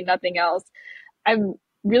absolutely nothing else. I'm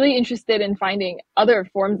really interested in finding other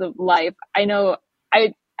forms of life. I know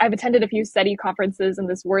I've attended a few SETI conferences, and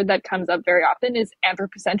this word that comes up very often is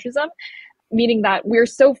anthropocentrism, meaning that we're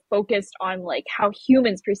so focused on like how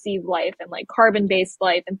humans perceive life and like carbon-based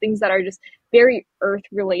life and things that are just very earth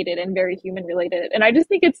related and very human related. And I just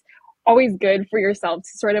think it's always good for yourself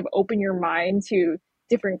to sort of open your mind to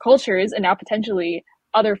different cultures and now potentially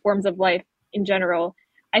other forms of life in general.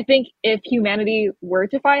 I think if humanity were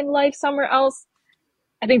to find life somewhere else,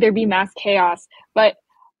 I think there'd be mass chaos, but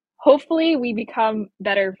hopefully we become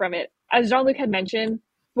better from it. As Jean-Luc had mentioned,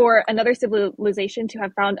 for another civilization to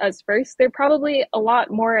have found us first, they're probably a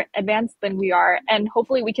lot more advanced than we are, and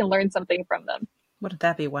hopefully we can learn something from them. Wouldn't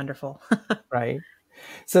that be wonderful? Right.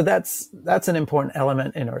 So that's an important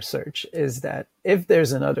element in our search, is that if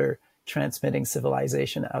there's another transmitting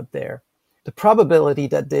civilization out there, the probability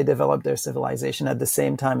that they develop their civilization at the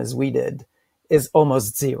same time as we did is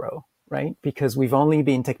almost zero, right? Because we've only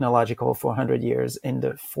been technological for 100 years in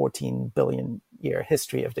the 14 billion year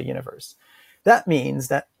history of the universe. That means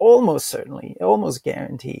that almost certainly, almost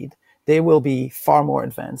guaranteed, they will be far more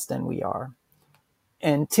advanced than we are.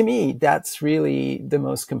 And to me, that's really the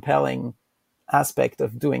most compelling aspect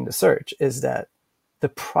of doing the search, is that the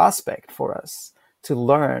prospect for us to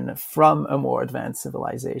learn from a more advanced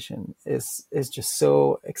civilization is just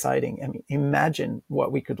so exciting. I mean, imagine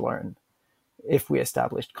what we could learn if we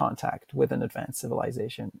established contact with an advanced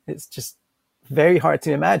civilization. It's just very hard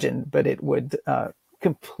to imagine, but it would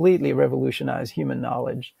completely revolutionize human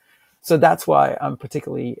knowledge. So that's why I'm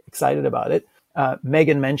particularly excited about it.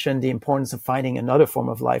 Megan mentioned the importance of finding another form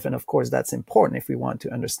of life. And of course, that's important if we want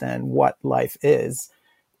to understand what life is.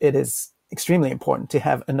 It is extremely important to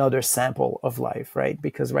have another sample of life, right?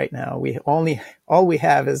 Because right now all we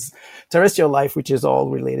have is terrestrial life, which is all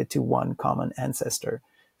related to one common ancestor.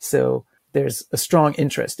 So there's a strong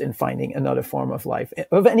interest in finding another form of life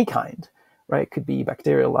of any kind, right? It could be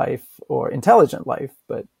bacterial life or intelligent life,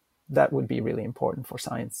 but that would be really important for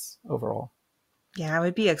science overall. Yeah, it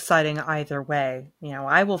would be exciting either way. You know,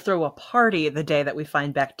 I will throw a party the day that we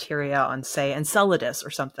find bacteria on, say, Enceladus or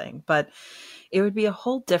something, but it would be a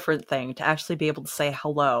whole different thing to actually be able to say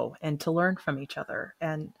hello and to learn from each other.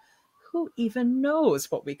 And who even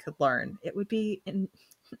knows what we could learn? It would be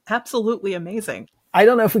absolutely amazing. I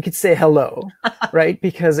don't know if we could say hello, right?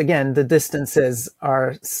 Because again, the distances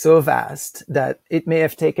are so vast that it may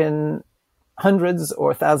have taken hundreds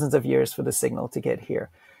or thousands of years for the signal to get here.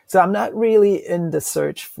 So I'm not really in the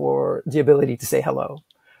search for the ability to say hello,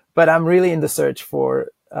 but I'm really in the search for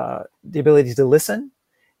the ability to listen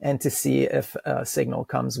and to see if a signal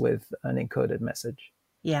comes with an encoded message.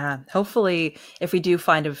 Yeah, hopefully if we do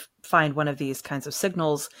find one of these kinds of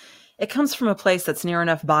signals, it comes from a place that's near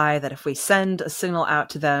enough by that if we send a signal out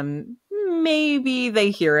to them, maybe they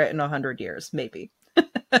hear it in 100 years, maybe.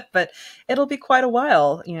 But it'll be quite a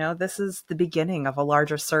while. You know, this is the beginning of a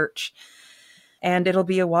larger search. And it'll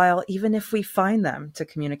be a while even if we find them to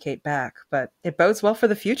communicate back. But it bodes well for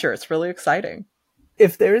the future. It's really exciting.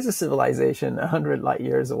 If there is a civilization 100 light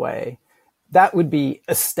years away, that would be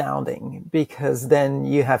astounding, because then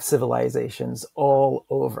you have civilizations all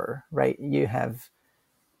over, right? You have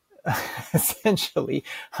essentially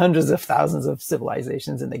hundreds of thousands of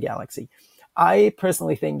civilizations in the galaxy. I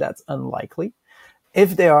personally think that's unlikely.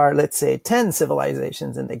 If there are, let's say, 10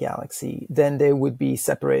 civilizations in the galaxy, then they would be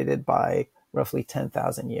separated by roughly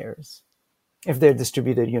 10,000 years if they're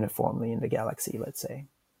distributed uniformly in the galaxy, let's say.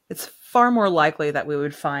 It's far more likely that we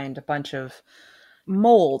would find a bunch of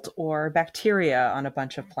mold or bacteria on a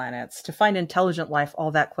bunch of planets. To find intelligent life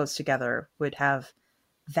all that close together would have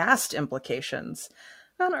vast implications.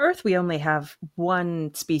 On Earth, we only have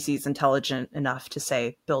one species intelligent enough to,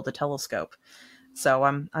 say, build a telescope. So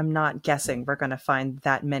I'm not guessing we're going to find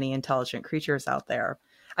that many intelligent creatures out there.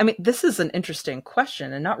 I mean, this is an interesting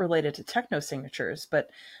question and not related to technosignatures, but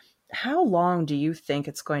how long do you think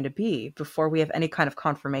it's going to be before we have any kind of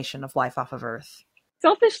confirmation of life off of Earth?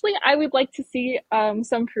 Selfishly, I would like to see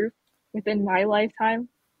some proof within my lifetime.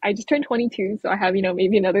 I just turned 22, so I have,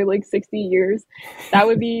 maybe another 60 years. That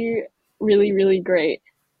would be really, really great.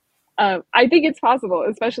 I think it's possible,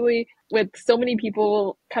 especially with so many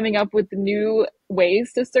people coming up with new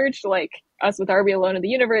ways to search, like us with Are We Alone in the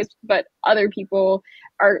Universe, but other people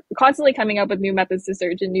are constantly coming up with new methods to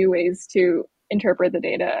search and new ways to interpret the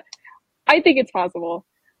data. I think it's possible.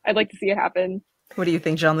 I'd like to see it happen. What do you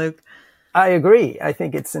think, Jean-Luc? I agree. I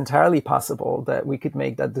think it's entirely possible that we could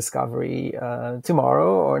make that discovery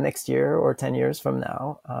tomorrow or next year or 10 years from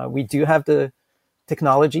now. We do have the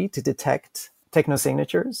technology to detect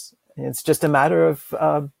technosignatures. It's just a matter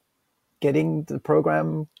of getting the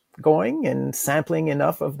program going and sampling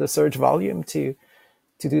enough of the search volume to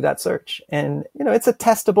do that search. And, it's a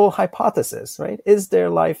testable hypothesis, right? Is there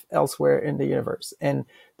life elsewhere in the universe? And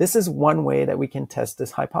this is one way that we can test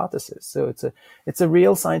this hypothesis. So it's a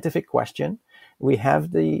real scientific question. We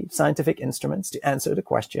have the scientific instruments to answer the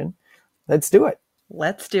question. Let's do it.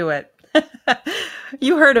 Let's do it.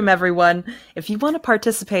 You heard him, everyone. If you want to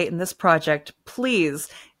participate in this project, please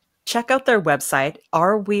check out their website,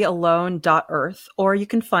 arewealone.earth, or you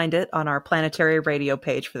can find it on our Planetary Radio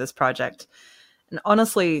page for this project. And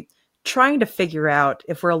honestly, trying to figure out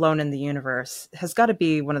if we're alone in the universe has got to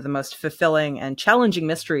be one of the most fulfilling and challenging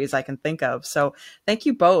mysteries I can think of. So thank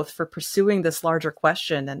you both for pursuing this larger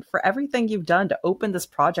question and for everything you've done to open this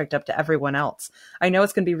project up to everyone else. I know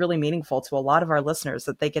it's going to be really meaningful to a lot of our listeners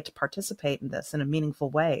that they get to participate in this in a meaningful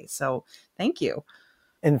way. So thank you.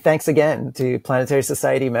 And thanks again to Planetary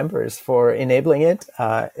Society members for enabling it.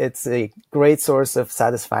 It's a great source of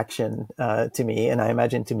satisfaction to me, and I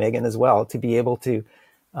imagine to Megan as well, to be able to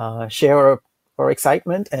share our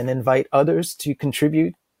excitement and invite others to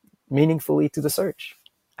contribute meaningfully to the search.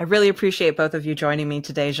 I really appreciate both of you joining me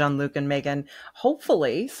today, Jean-Luc and Megan.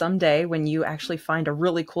 Hopefully, someday when you actually find a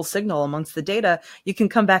really cool signal amongst the data, you can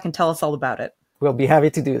come back and tell us all about it. We'll be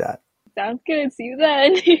happy to do that. Sounds good. See you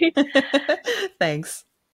then. Thanks.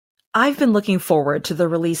 I've been looking forward to the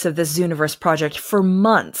release of this Zooniverse project for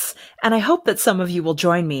months, and I hope that some of you will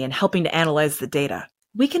join me in helping to analyze the data.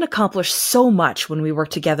 We can accomplish so much when we work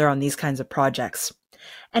together on these kinds of projects.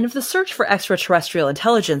 And if the search for extraterrestrial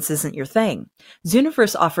intelligence isn't your thing,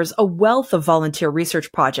 Zooniverse offers a wealth of volunteer research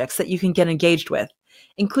projects that you can get engaged with,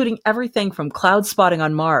 including everything from cloud spotting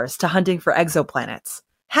on Mars to hunting for exoplanets.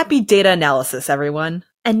 Happy data analysis, everyone!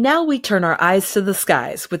 And now we turn our eyes to the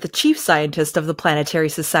skies with the chief scientist of the Planetary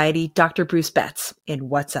Society, Dr. Bruce Betts, in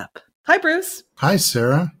What's Up. Hi, Bruce. Hi,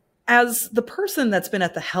 Sarah. As the person that's been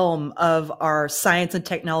at the helm of our science and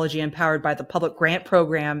technology empowered by the public grant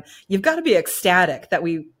program, you've got to be ecstatic that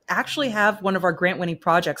we actually have one of our grant-winning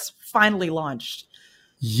projects finally launched.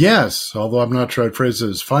 Yes, although I'm not sure I'd phrase it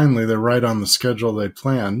as finally. They're right on the schedule they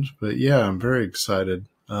planned. But yeah, I'm very excited.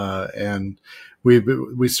 And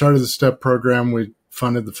we started the STEP program. We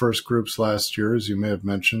funded the first groups last year, as you may have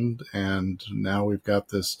mentioned, and now we've got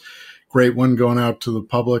this great one going out to the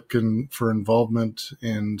public and for involvement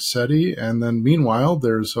in SETI. And then meanwhile,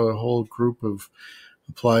 there's a whole group of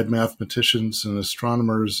applied mathematicians and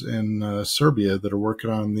astronomers in Serbia that are working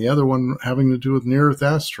on the other one having to do with near-Earth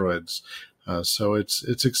asteroids. So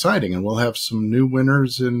it's exciting, and we'll have some new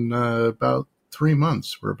winners in about 3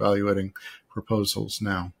 months. We're evaluating proposals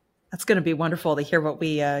now. That's going to be wonderful to hear what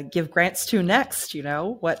we give grants to next,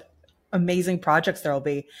 what amazing projects there will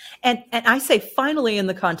be. And I say finally in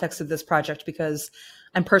the context of this project because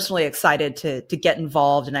I'm personally excited to get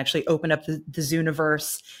involved and actually open up the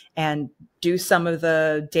Zooniverse and do some of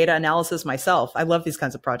the data analysis myself. I love these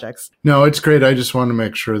kinds of projects. No, it's great. I just want to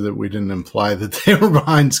make sure that we didn't imply that they were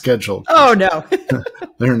behind schedule. Oh, no.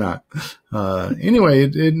 They're not. Anyway,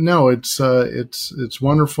 it's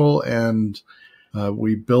wonderful. And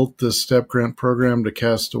we built the STEP grant program to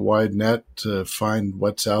cast a wide net to find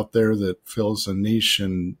what's out there that fills a niche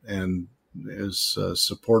and is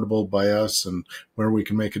supportable by us and where we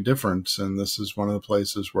can make a difference. And this is one of the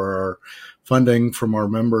places where our funding from our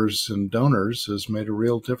members and donors has made a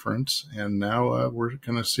real difference. And now we're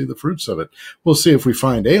going to see the fruits of it. We'll see if we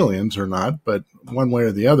find aliens or not, but one way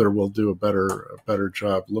or the other, we'll do a better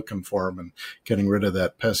job looking for them and getting rid of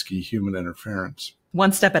that pesky human interference.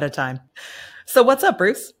 One step at a time. So what's up,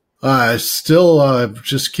 Bruce? Still,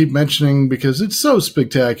 just keep mentioning because it's so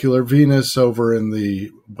spectacular. Venus over in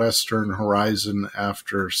the western horizon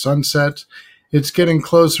after sunset. It's getting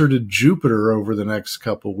closer to Jupiter over the next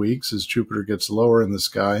couple weeks as Jupiter gets lower in the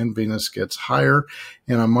sky and Venus gets higher.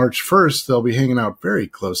 And on March 1st, they'll be hanging out very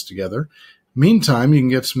close together. Meantime, you can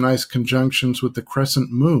get some nice conjunctions with the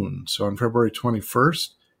crescent moon. So on February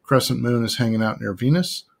 21st, crescent moon is hanging out near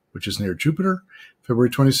Venus, which is near Jupiter. February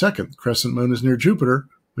 22nd, crescent moon is near Jupiter,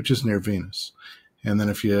 which is near Venus. And then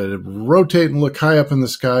if you rotate and look high up in the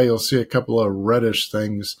sky, you'll see a couple of reddish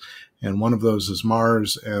things. And one of those is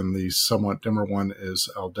Mars, and the somewhat dimmer one is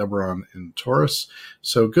Aldebaran in Taurus.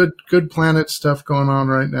 So good planet stuff going on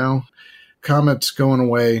right now. Comet's going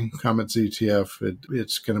away, Comet ZTF.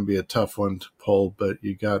 It's going to be a tough one to pull, but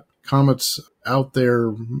you got comets out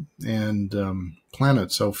there and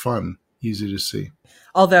planets so fun, easy to see.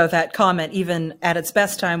 Although that comet, even at its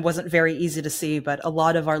best time, wasn't very easy to see, but a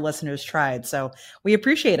lot of our listeners tried. So we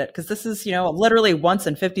appreciate it because this is, literally once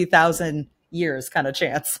in 50,000 years kind of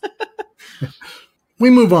chance. We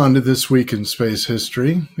move on to this week in space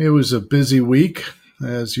history. It was a busy week,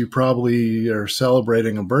 as you probably are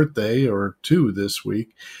celebrating a birthday or two this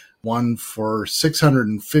week. One for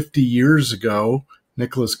 650 years ago,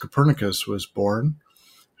 Nicholas Copernicus was born,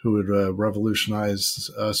 who would revolutionize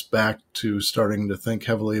us back to starting to think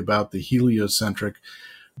heavily about the heliocentric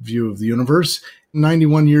view of the universe.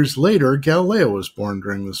 91 years later, Galileo was born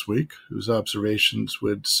during this week, whose observations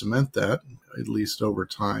would cement that, at least over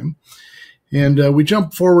time. And we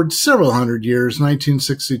jump forward several hundred years.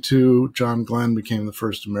 1962, John Glenn became the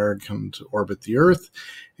first American to orbit the Earth.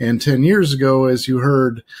 And 10 years ago, as you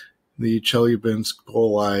heard, the Chelyabinsk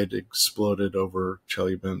bolide exploded over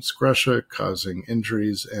Chelyabinsk, Russia, causing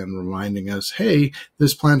injuries and reminding us, hey,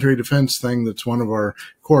 this planetary defense thing that's one of our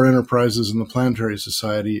core enterprises in the Planetary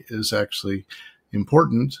Society is actually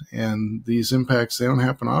important. And these impacts, they don't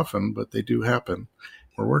happen often, but they do happen.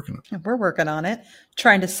 We're working on it. We're working on it.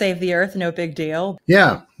 Trying to save the Earth, no big deal.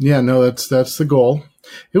 Yeah, no, that's the goal.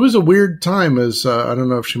 It was a weird time, as I don't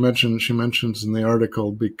know if she mentions in the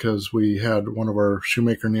article, because we had one of our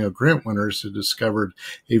Shoemaker Neo grant winners who discovered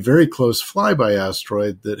a very close flyby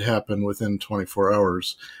asteroid that happened within 24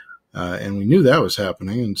 hours. And we knew that was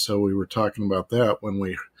happening. And so we were talking about that when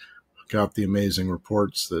we got the amazing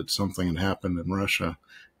reports that something had happened in Russia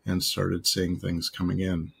and started seeing things coming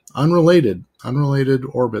in. Unrelated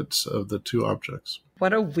orbits of the two objects.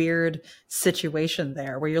 What a weird situation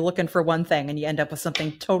there where you're looking for one thing and you end up with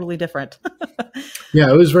something totally different.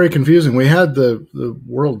 Yeah, it was very confusing. We had the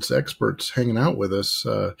world's experts hanging out with us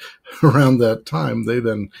around that time. They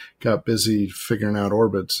then got busy figuring out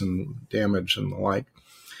orbits and damage and the like.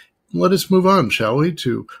 Let us move on, shall we,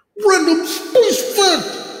 to Random Space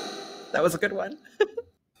Fact! That was a good one.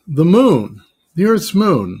 The moon, the Earth's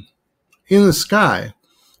moon, in the sky,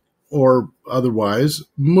 or otherwise,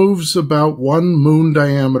 moves about one moon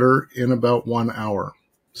diameter in about 1 hour.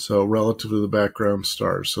 So relative to the background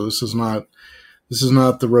stars. So this is not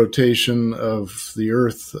the rotation of the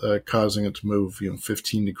Earth causing it to move,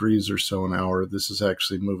 15 degrees or so an hour. This is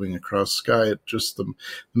actually moving across sky. It just the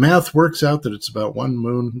math works out that it's about one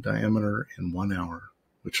moon diameter in 1 hour,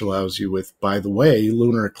 which allows you with, by the way,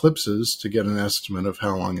 lunar eclipses to get an estimate of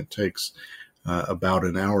how long it takes, about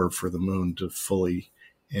an hour for the moon to fully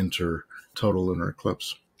enter total lunar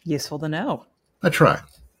eclipse. Useful to know. I try.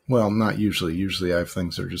 Well, not usually. Usually I have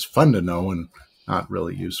things that are just fun to know and not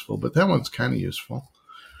really useful, but that one's kind of useful.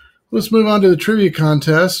 Let's move on to the trivia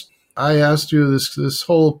contest. I asked you this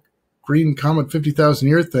whole green comet 50,000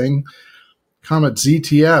 year thing, comet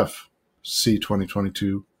ZTF,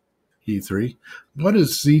 C2022 E3. What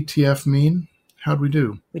does ZTF mean? How'd we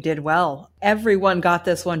do? We did well. Everyone got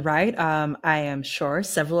this one right. I am sure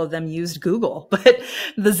several of them used Google, but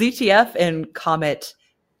the ZTF in Comet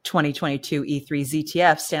 2022 E3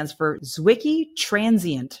 ZTF stands for Zwicky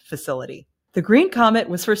Transient Facility. The green comet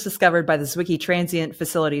was first discovered by the Zwicky Transient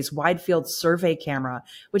Facility's Wide Field Survey camera,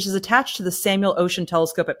 which is attached to the Samuel Ocean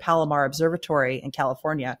Telescope at Palomar Observatory in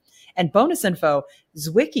California. And bonus info,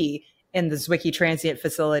 Zwicky in the Zwicky Transient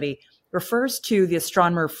Facility refers to the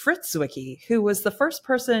astronomer Fritz Zwicky, who was the first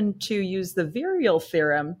person to use the virial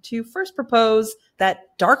theorem to first propose that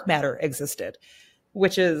dark matter existed,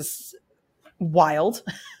 which is wild.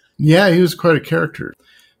 Yeah, he was quite a character.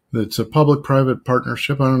 It's a public-private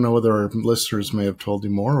partnership. I don't know whether our listeners may have told you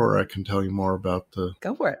more, or I can tell you more about the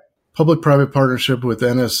Go for it. Public-private partnership with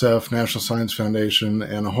NSF, National Science Foundation,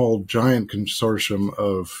 and a whole giant consortium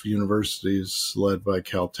of universities led by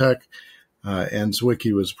Caltech. And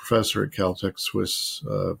Zwicky was a professor at Caltech, Swiss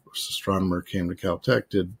astronomer, came to Caltech,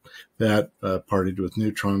 did that, partied with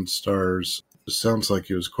neutron stars. It sounds like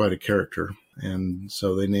he was quite a character. And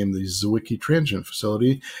so they named the Zwicky Transient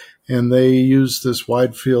Facility, and they used this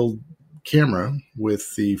wide field camera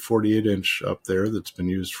with the 48-inch up there that's been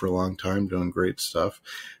used for a long time, doing great stuff.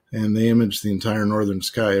 And they imaged the entire northern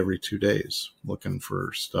sky every 2 days, looking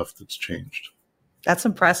for stuff that's changed. That's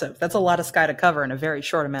impressive. That's a lot of sky to cover in a very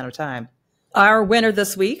short amount of time. Our winner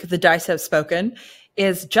this week, the dice have spoken,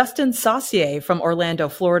 is Justin Saucier from Orlando,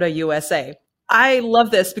 Florida, USA. I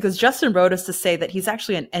love this because Justin wrote us to say that he's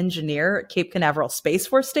actually an engineer at Cape Canaveral Space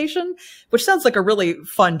Force Station, which sounds like a really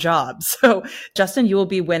fun job. So, Justin, you will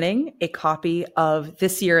be winning a copy of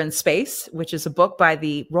This Year in Space, which is a book by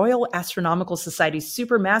the Royal Astronomical Society's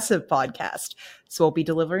Supermassive podcast. So we'll be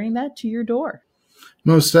delivering that to your door.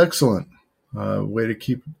 Most excellent. Way to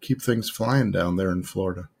keep things flying down there in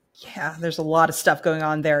Florida. Yeah, there's a lot of stuff going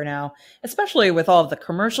on there now, especially with all of the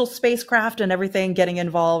commercial spacecraft and everything getting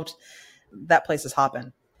involved. That place is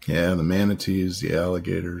hopping. Yeah, the manatees, the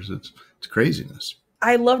alligators, it's craziness.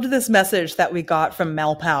 I loved this message that we got from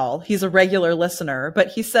Mel Powell. He's a regular listener, but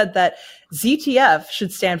he said that ZTF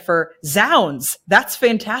should stand for Zounds. That's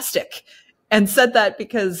fantastic. And said that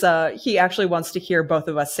because he actually wants to hear both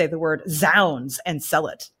of us say the word Zounds and sell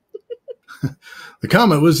it. The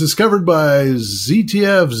comet was discovered by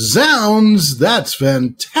ZTF. Zounds. That's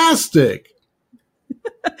fantastic.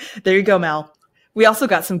 There you go, Mel. We also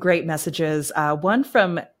got some great messages. One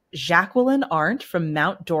from Jacqueline Arndt from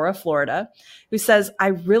Mount Dora, Florida, who says, I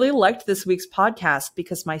really liked this week's podcast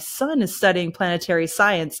because my son is studying planetary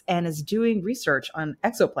science and is doing research on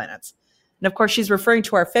exoplanets. And of course, she's referring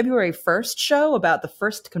to our February 1st show about the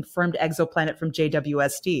first confirmed exoplanet from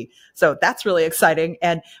JWST. So that's really exciting.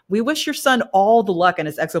 And we wish your son all the luck in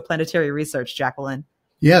his exoplanetary research, Jacqueline.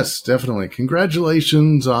 Yes, definitely.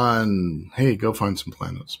 Congratulations on, hey, go find some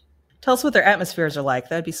planets. Tell us what their atmospheres are like.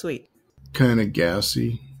 That'd be sweet. Kind of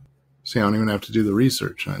gassy. See, I don't even have to do the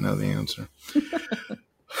research. I know the answer. I'm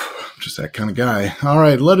just that kind of guy. All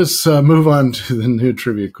right, let us move on to the new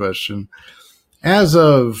trivia question. As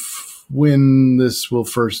of when this will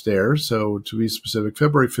first air, so to be specific,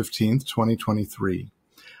 February 15th, 2023,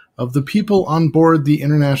 of the people on board the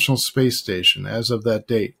International Space Station as of that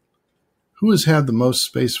date, who has had the most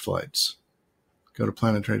space flights? Go to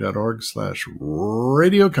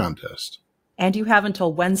planetary.org/radio contest. And you have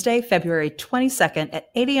until Wednesday, February 22nd at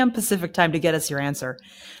 8 a.m. Pacific time to get us your answer.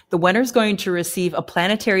 The winner's going to receive a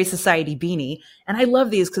Planetary Society beanie. And I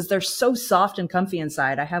love these because they're so soft and comfy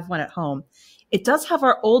inside. I have one at home. It does have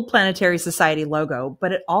our old Planetary Society logo,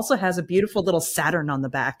 but it also has a beautiful little Saturn on the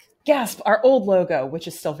back. Gasp, our old logo, which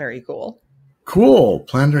is still very cool. Cool.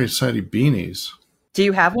 Planetary Society beanies. Do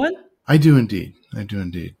you have one? I do indeed,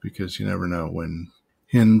 because you never know when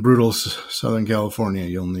in brutal Southern California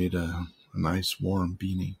you'll need a nice warm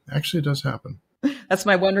beanie. Actually, it does happen. That's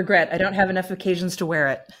my one regret. I don't have enough occasions to wear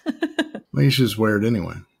it. Well, you should just wear it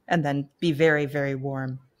anyway. And then be very, very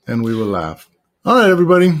warm. And we will laugh. All right,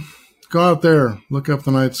 everybody. Go out there, look up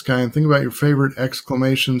the night sky, and think about your favorite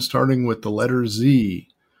exclamation starting with the letter Z.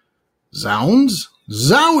 Zounds?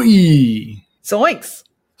 Zowie! Zoinks!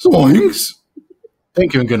 Zoinks!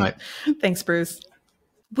 Thank you and good night. Thanks, Bruce.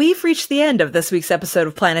 We've reached the end of this week's episode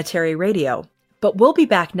of Planetary Radio, but we'll be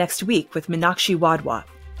back next week with Meenakshi Wadhwa,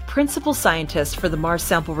 principal scientist for the Mars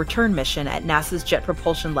Sample Return mission at NASA's Jet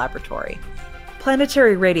Propulsion Laboratory.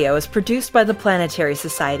 Planetary Radio is produced by the Planetary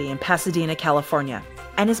Society in Pasadena, California,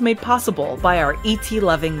 and is made possible by our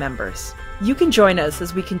ET-loving members. You can join us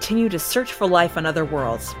as we continue to search for life on other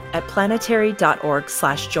worlds at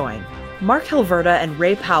planetary.org/join. Mark Hilverda and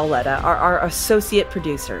Ray Paoletta are our associate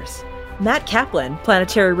producers. Matt Kaplan,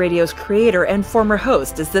 Planetary Radio's creator and former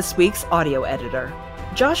host, is this week's audio editor.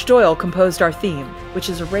 Josh Doyle composed our theme, which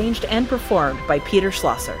is arranged and performed by Peter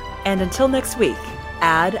Schlosser. And until next week,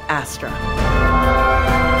 Ad Astra.